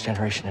to the next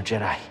generation of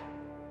Jedi.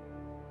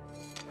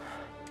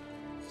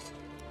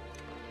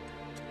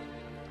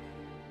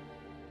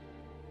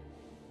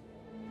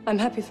 I'm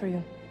happy for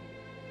you.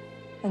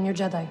 And your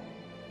Jedi.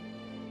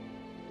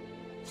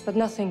 But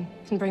nothing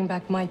can bring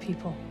back my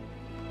people.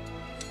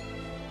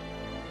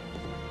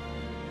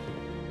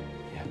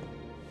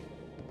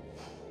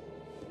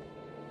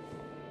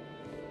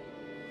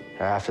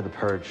 After the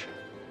Purge,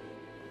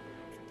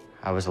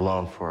 I was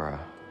alone for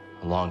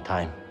a long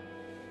time.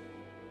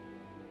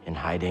 In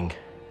hiding,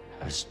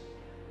 I was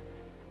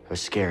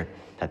scared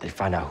that they'd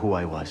find out who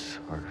I was,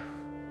 or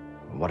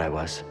what I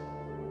was.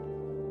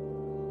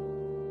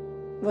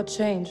 What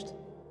changed?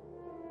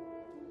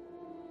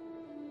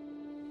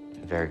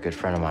 A very good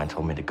friend of mine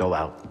told me to go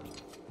out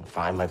and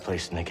find my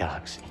place in the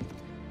galaxy.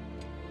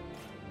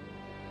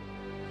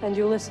 And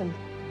you listened?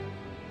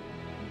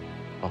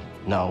 Well,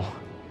 no.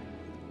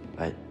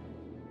 But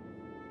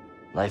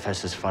life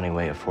has this funny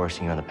way of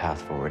forcing you on the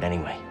path forward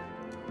anyway.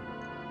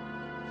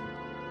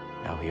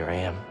 Now here I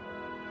am.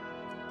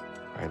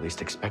 Or at least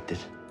expected.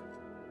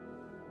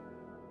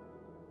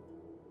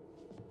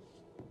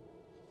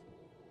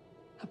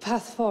 A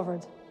path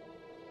forward.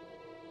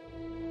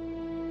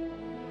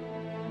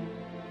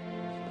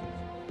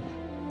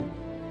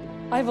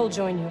 I will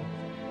join you.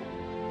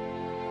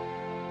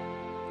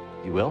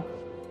 You will?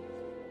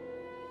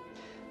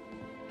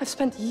 I've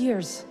spent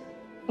years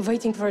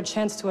waiting for a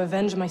chance to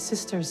avenge my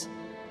sisters.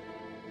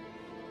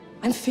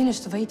 I'm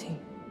finished waiting.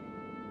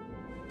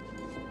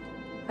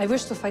 I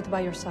wish to fight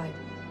by your side.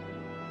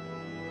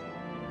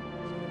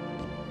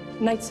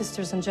 Night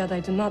Sisters and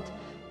Jedi do not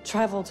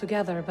travel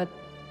together, but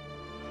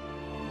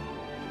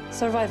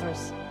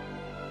survivors.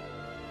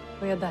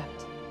 We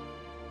adapt.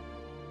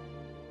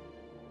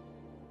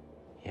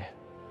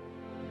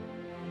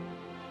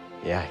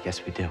 Yeah, I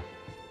guess we do.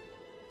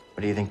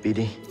 What do you think,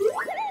 BD?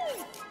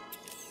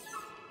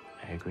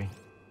 I agree.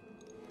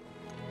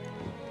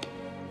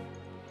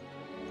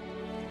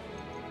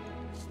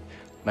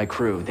 My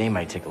crew, they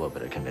might take a little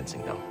bit of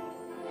convincing, though.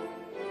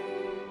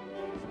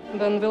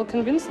 Then we'll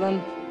convince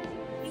them.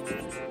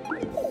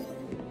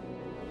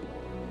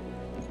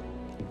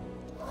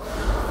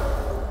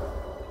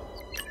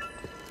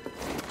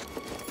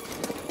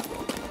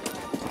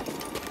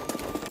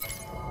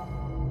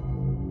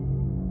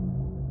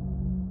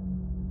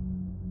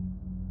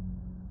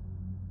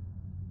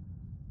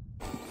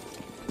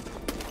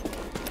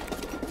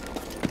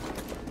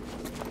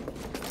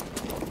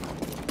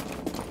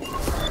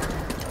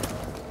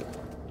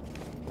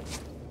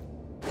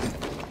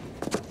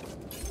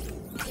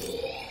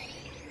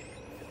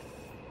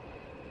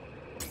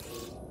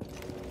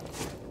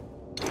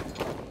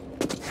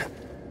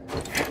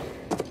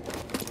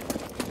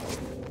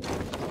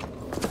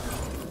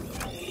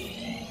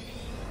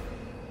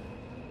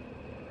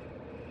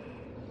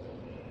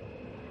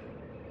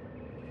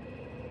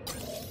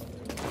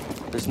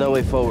 There's no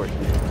way forward.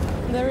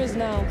 There is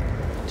now.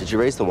 Did you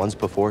raise the ones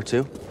before,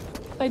 too?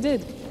 I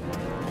did.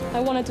 I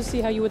wanted to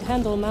see how you would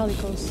handle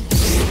Malicos.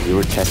 You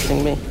were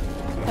testing me?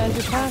 And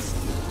you passed.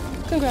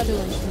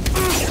 Congratulations.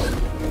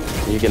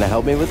 Are you gonna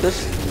help me with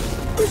this?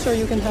 I'm sure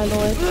you can handle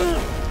it.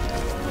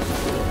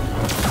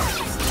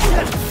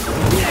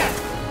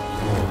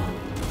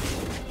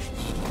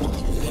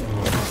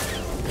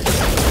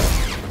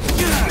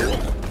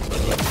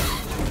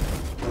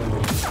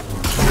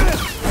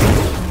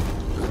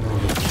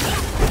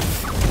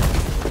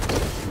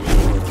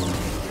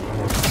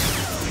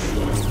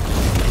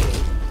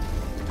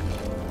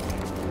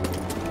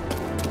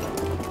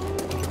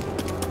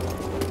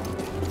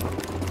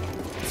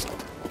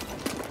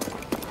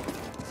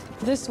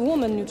 This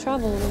woman you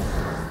travel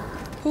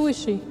with, who is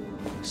she?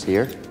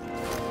 Seer?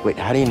 Wait,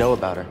 how do you know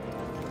about her?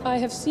 I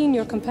have seen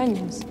your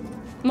companions.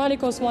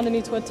 Marikos wanted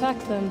me to attack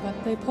them,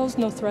 but they posed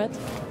no threat.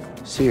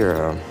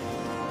 Seer,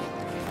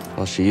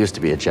 well, she used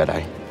to be a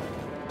Jedi.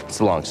 It's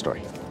a long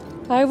story.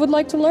 I would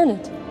like to learn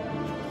it.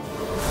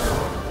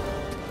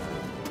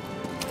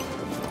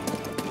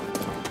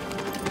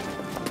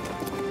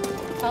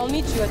 I'll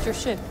meet you at your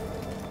ship.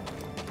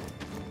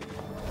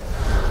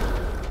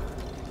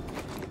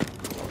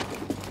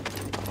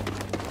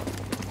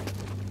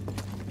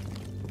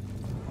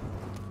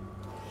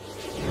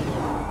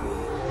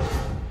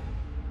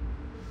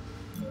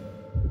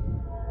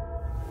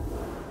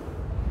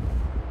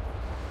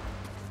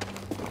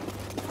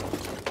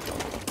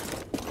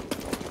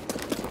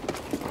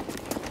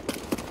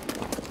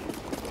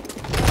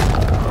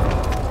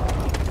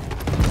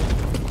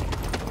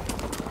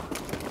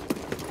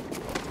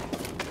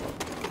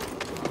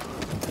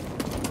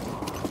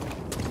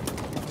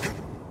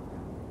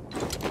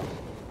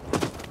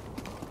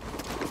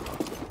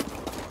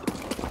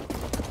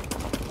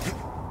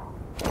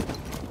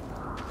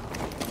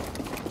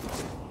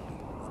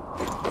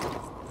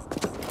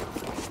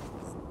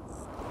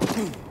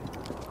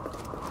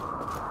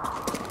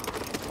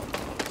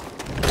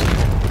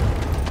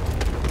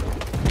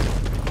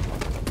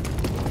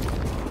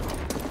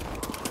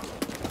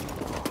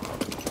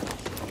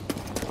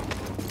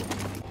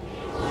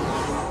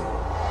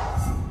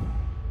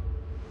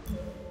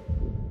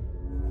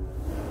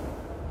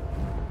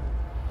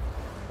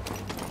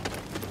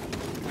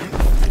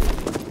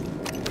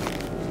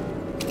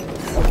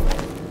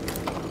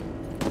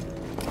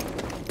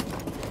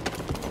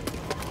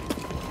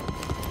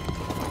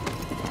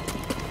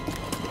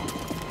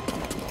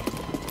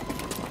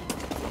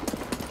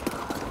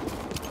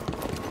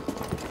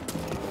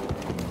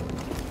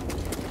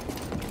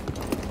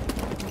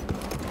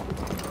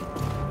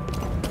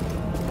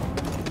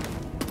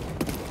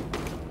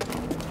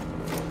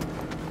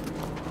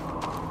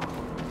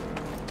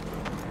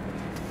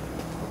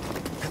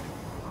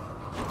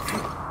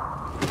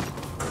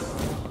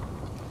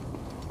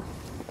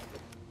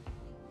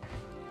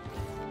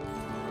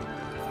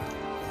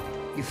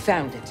 You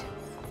found it.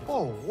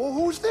 Oh, well,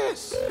 who's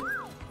this?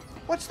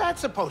 What's that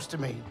supposed to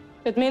mean?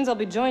 It means I'll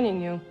be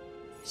joining you.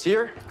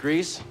 Seer,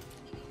 Grease,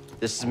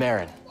 this is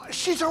Marin.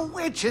 She's a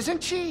witch,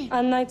 isn't she?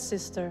 A Night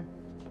Sister.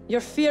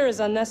 Your fear is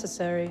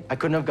unnecessary. I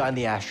couldn't have gotten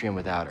the Astrium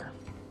without her.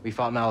 We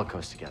fought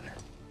Malicos together.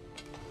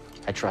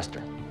 I trust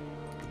her.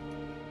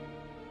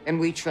 And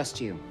we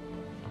trust you.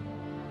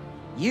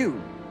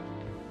 You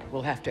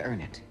will have to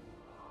earn it.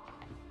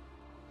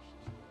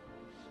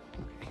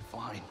 Okay,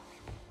 fine.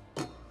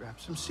 Grab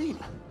some seed.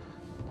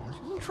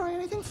 Don't try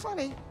anything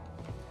funny.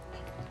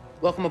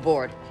 Welcome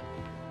aboard.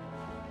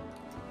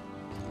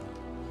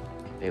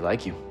 They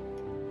like you.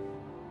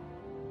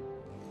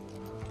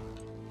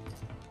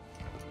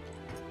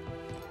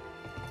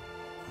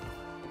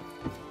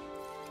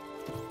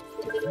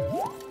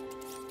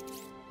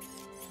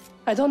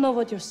 I don't know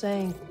what you're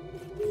saying.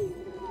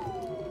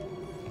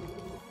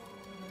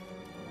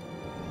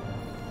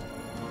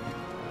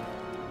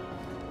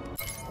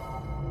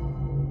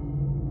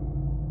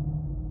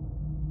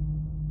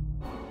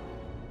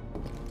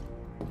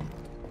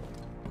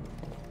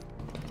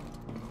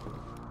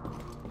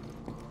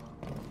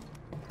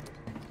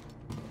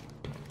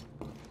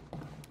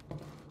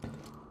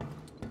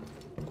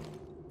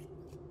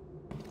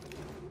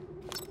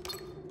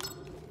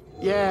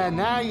 Yeah,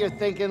 now you're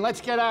thinking,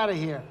 let's get out of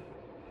here.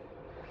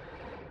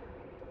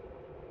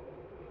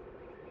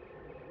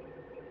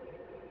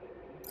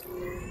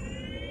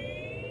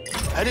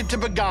 Headed to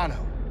Bogano.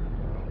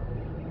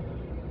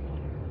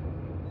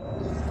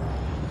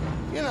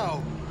 You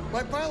know,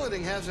 my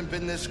piloting hasn't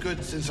been this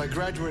good since I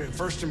graduated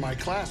first in my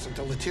class at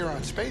the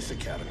Lateron Space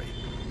Academy.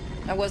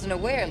 I wasn't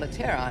aware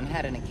Lateron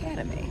had an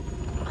academy.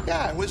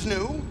 Yeah, it was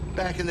new,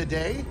 back in the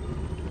day.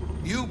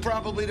 You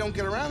probably don't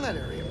get around that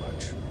area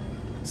much.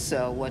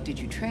 So what did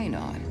you train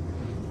on?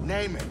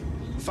 Name it.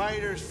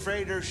 Fighters,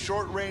 freighters,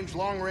 short range,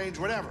 long range,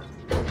 whatever.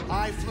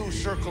 I flew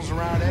circles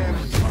around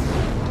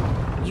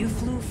everybody. You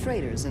flew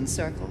freighters in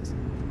circles?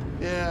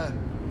 Yeah,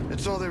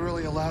 it's all they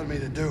really allowed me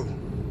to do.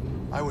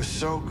 I was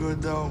so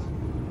good, though.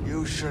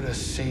 You should have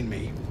seen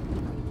me.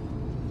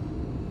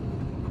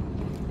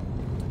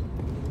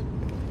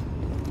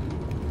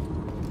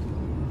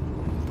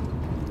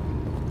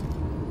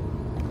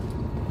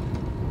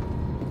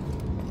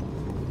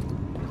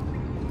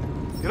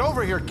 Get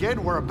over here, kid.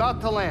 We're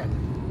about to land.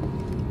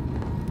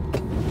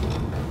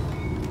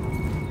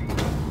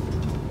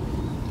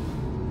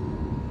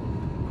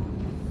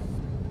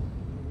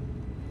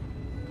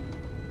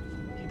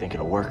 You think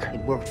it'll work?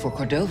 It worked for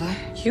Cordova.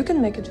 You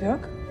can make it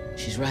work.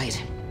 She's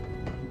right.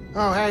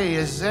 Oh, hey,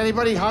 is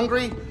anybody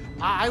hungry?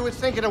 I was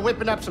thinking of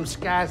whipping up some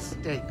Skaz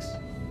steaks.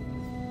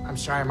 I'm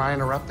sorry, am I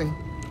interrupting?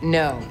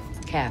 No,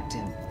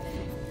 Captain.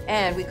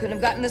 And we couldn't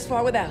have gotten this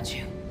far without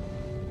you.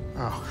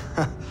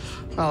 Oh,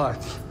 well,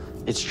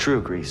 It's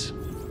true, Grease.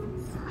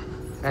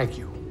 thank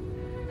you.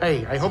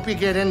 Hey, I hope you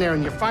get in there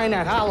and you find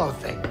that hollow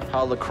thing.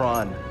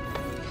 Holocron.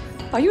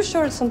 Are you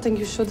sure it's something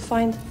you should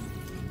find?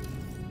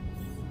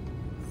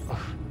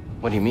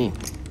 What do you mean?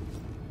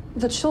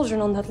 The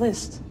children on that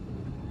list.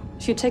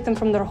 If you take them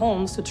from their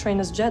homes to train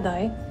as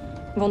Jedi,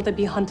 won't they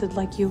be hunted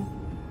like you?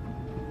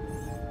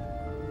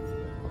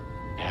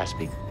 It has to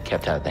be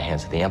kept out of the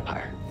hands of the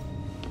Empire.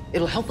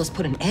 It'll help us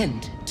put an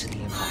end to the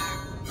Empire.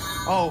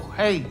 Oh,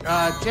 hey,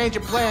 change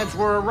of plans,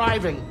 we're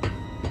arriving.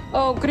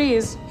 Oh,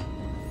 Grease.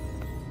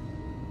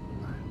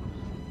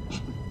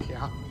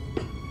 Yeah?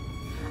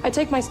 I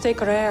take my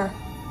steak rare.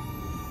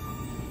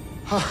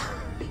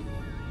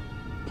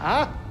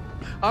 Huh?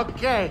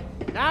 Okay,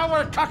 now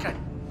we're cooking.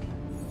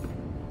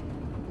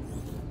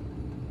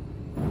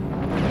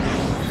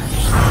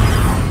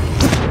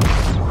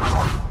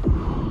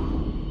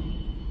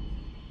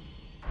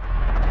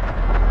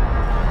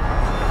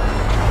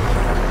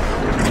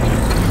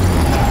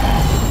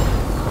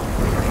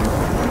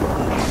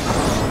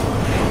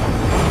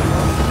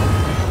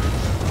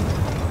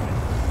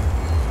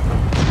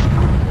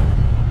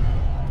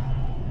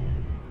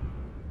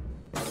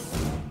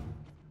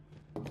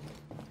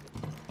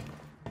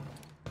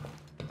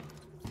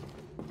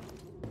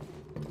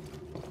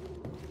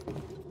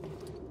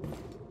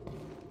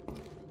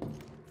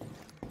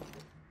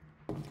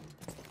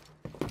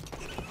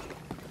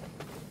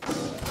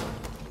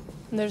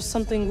 There's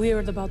something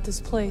weird about this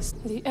place.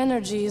 The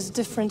energy is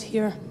different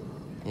here.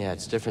 Yeah,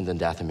 it's different than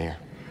Dathomir.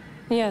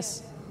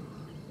 Yes.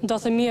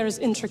 Dathomir is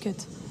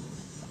intricate.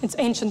 Its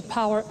ancient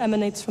power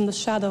emanates from the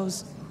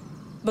shadows.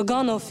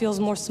 Bogano feels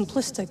more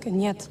simplistic,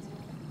 and yet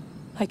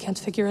I can't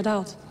figure it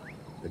out.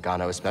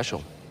 Bogano is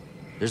special.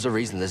 There's a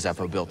reason the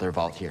Zepho built their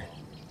vault here.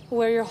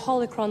 Where your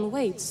holocron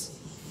waits.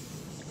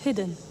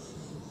 Hidden.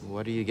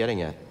 What are you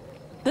getting at?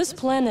 This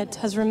planet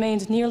has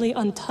remained nearly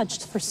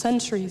untouched for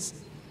centuries.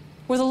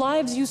 Were the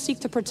lives you seek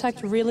to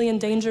protect really in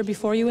danger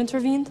before you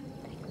intervened?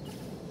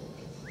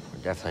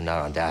 We're definitely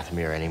not on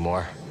Dathomir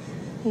anymore.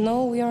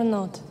 No, we are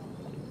not.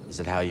 Is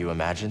it how you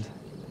imagined?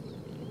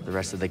 The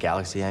rest of the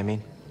galaxy, I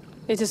mean?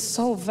 It is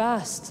so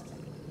vast.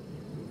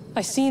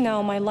 I see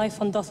now my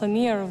life on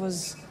Dathomir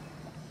was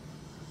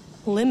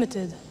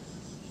limited.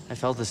 I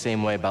felt the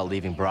same way about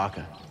leaving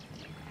Bracca.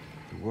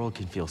 The world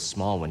can feel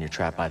small when you're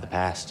trapped by the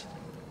past.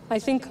 I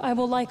think I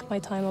will like my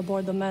time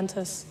aboard the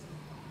Mantis.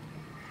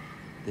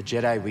 The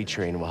Jedi we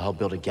train will help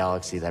build a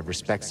galaxy that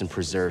respects and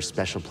preserves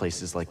special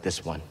places like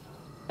this one.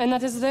 And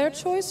that is their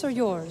choice or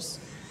yours?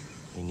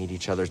 We need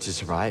each other to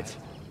survive.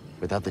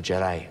 Without the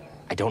Jedi,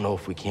 I don't know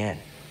if we can.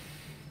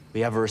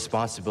 We have a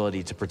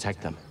responsibility to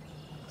protect them.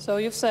 So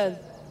you've said.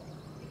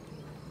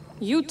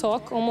 You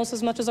talk almost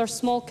as much as our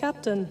small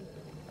captain.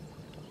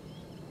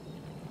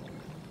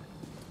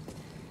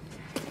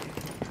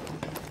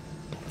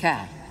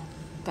 Cal,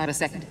 got a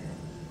second?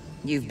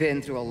 You've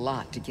been through a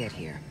lot to get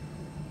here.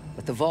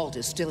 But the vault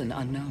is still an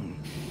unknown.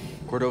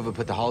 Cordova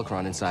put the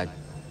holocron inside.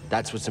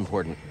 That's what's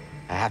important.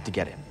 I have to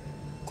get it.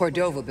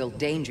 Cordova built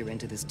danger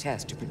into this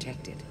test to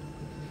protect it.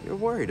 You're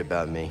worried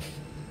about me.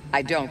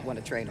 I don't want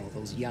to train all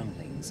those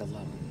younglings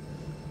alone.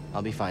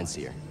 I'll be fine,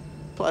 Seer.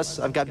 Plus,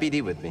 I've got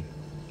BD with me.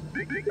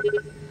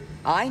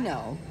 I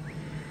know.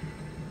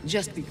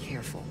 Just be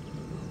careful.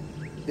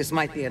 This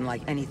might be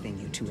unlike anything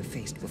you two have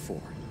faced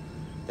before.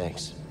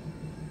 Thanks.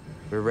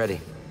 We're ready.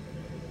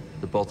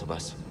 The both of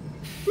us.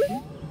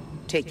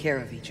 Take care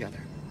of each other.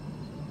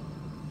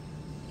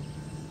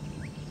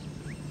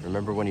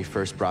 Remember when you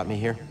first brought me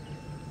here?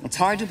 It's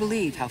hard to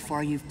believe how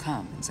far you've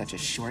come in such a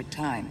short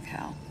time,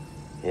 Cal.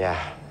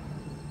 Yeah.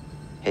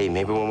 Hey,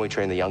 maybe when we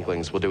train the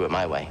younglings, we'll do it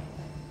my way.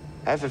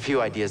 I have a few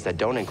ideas that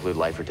don't include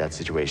life or death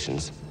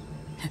situations.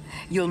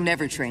 You'll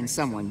never train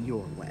someone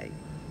your way.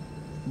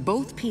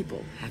 Both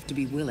people have to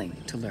be willing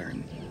to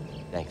learn.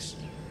 Thanks.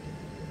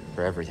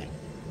 For everything.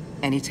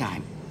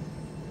 Anytime.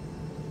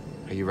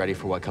 Are you ready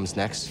for what comes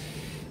next?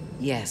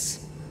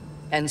 Yes.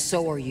 And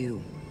so are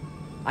you.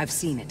 I've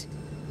seen it.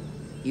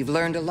 You've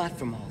learned a lot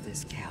from all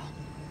this, Cal.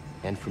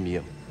 And from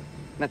you.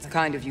 That's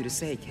kind of you to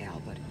say, Cal,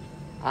 but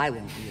I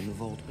won't be in the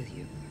vault with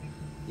you.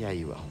 Yeah,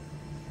 you will.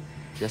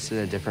 Just in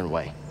a different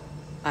way.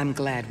 I'm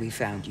glad we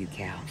found you,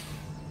 Cal.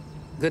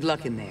 Good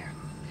luck in there.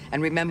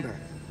 And remember,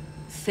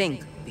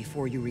 think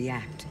before you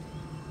react.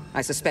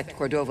 I suspect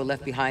Cordova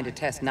left behind a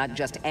test not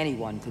just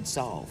anyone could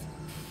solve.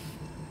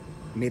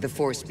 May the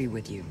Force be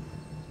with you.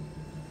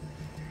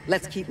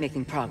 Let's keep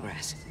making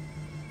progress.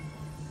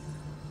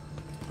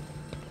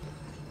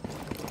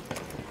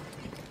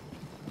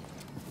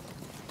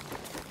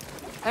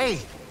 Hey,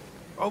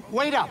 oh,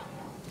 wait up.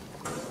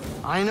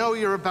 I know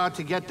you're about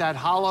to get that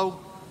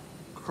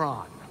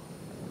holocron.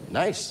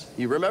 Nice.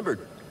 You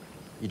remembered.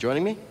 You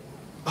joining me?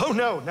 Oh,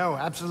 no,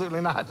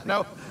 absolutely not.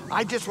 No,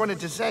 I just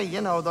wanted to say,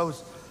 you know,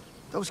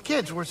 those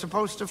kids we're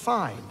supposed to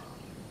find.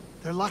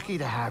 They're lucky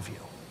to have you.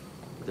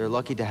 They're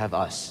lucky to have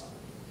us.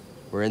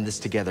 We're in this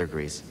together,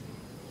 Grease.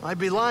 I'd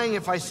be lying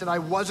if I said I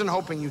wasn't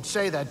hoping you'd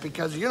say that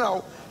because, you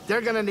know, they're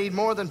gonna need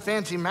more than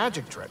fancy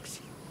magic tricks.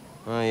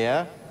 Oh,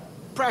 yeah?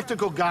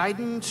 Practical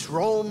guidance,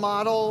 role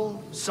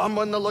model,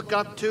 someone to look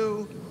up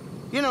to.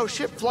 You know,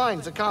 ship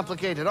flying's a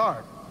complicated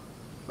art.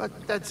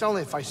 But that's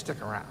only if I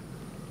stick around.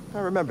 I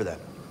remember that.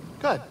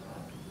 Good.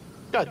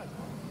 Good.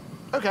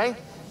 Okay.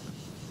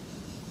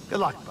 Good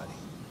luck, buddy.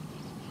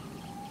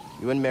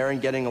 You and Marin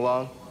getting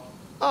along?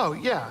 Oh,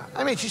 yeah.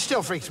 I mean, she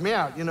still freaks me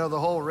out, you know, the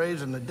whole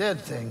raising the dead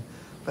thing.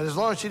 But as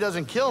long as she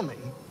doesn't kill me...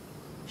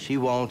 She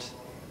won't.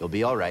 You'll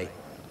be all right.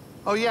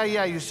 Oh,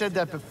 yeah, you said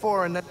that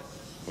before, and then...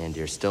 And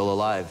you're still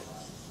alive.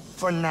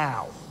 For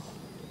now.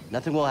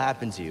 Nothing will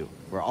happen to you.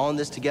 We're all in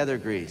this together,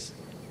 Grease.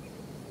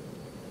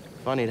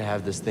 Funny to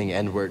have this thing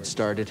end where it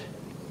started.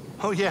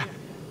 Oh, yeah.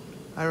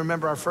 I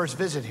remember our first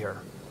visit here.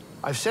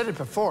 I've said it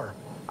before.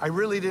 I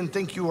really didn't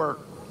think you were...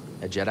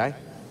 A Jedi?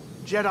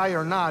 Jedi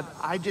or not,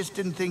 I just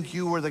didn't think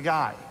you were the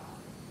guy.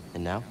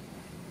 And now?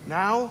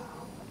 Now?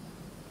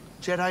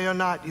 Jedi or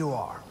not, you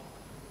are.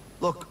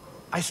 Look,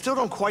 I still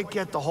don't quite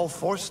get the whole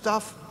Force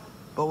stuff,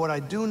 but what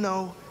I do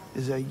know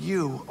is that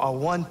you are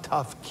one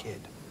tough kid.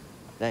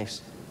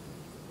 Thanks.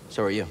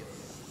 So are you.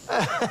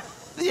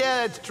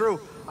 Yeah, it's true.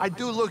 I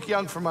do look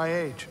young for my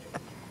age.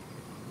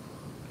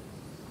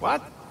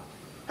 What?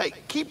 Hey,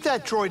 keep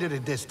that droid at a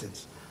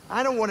distance.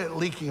 I don't want it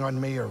leaking on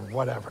me or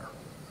whatever.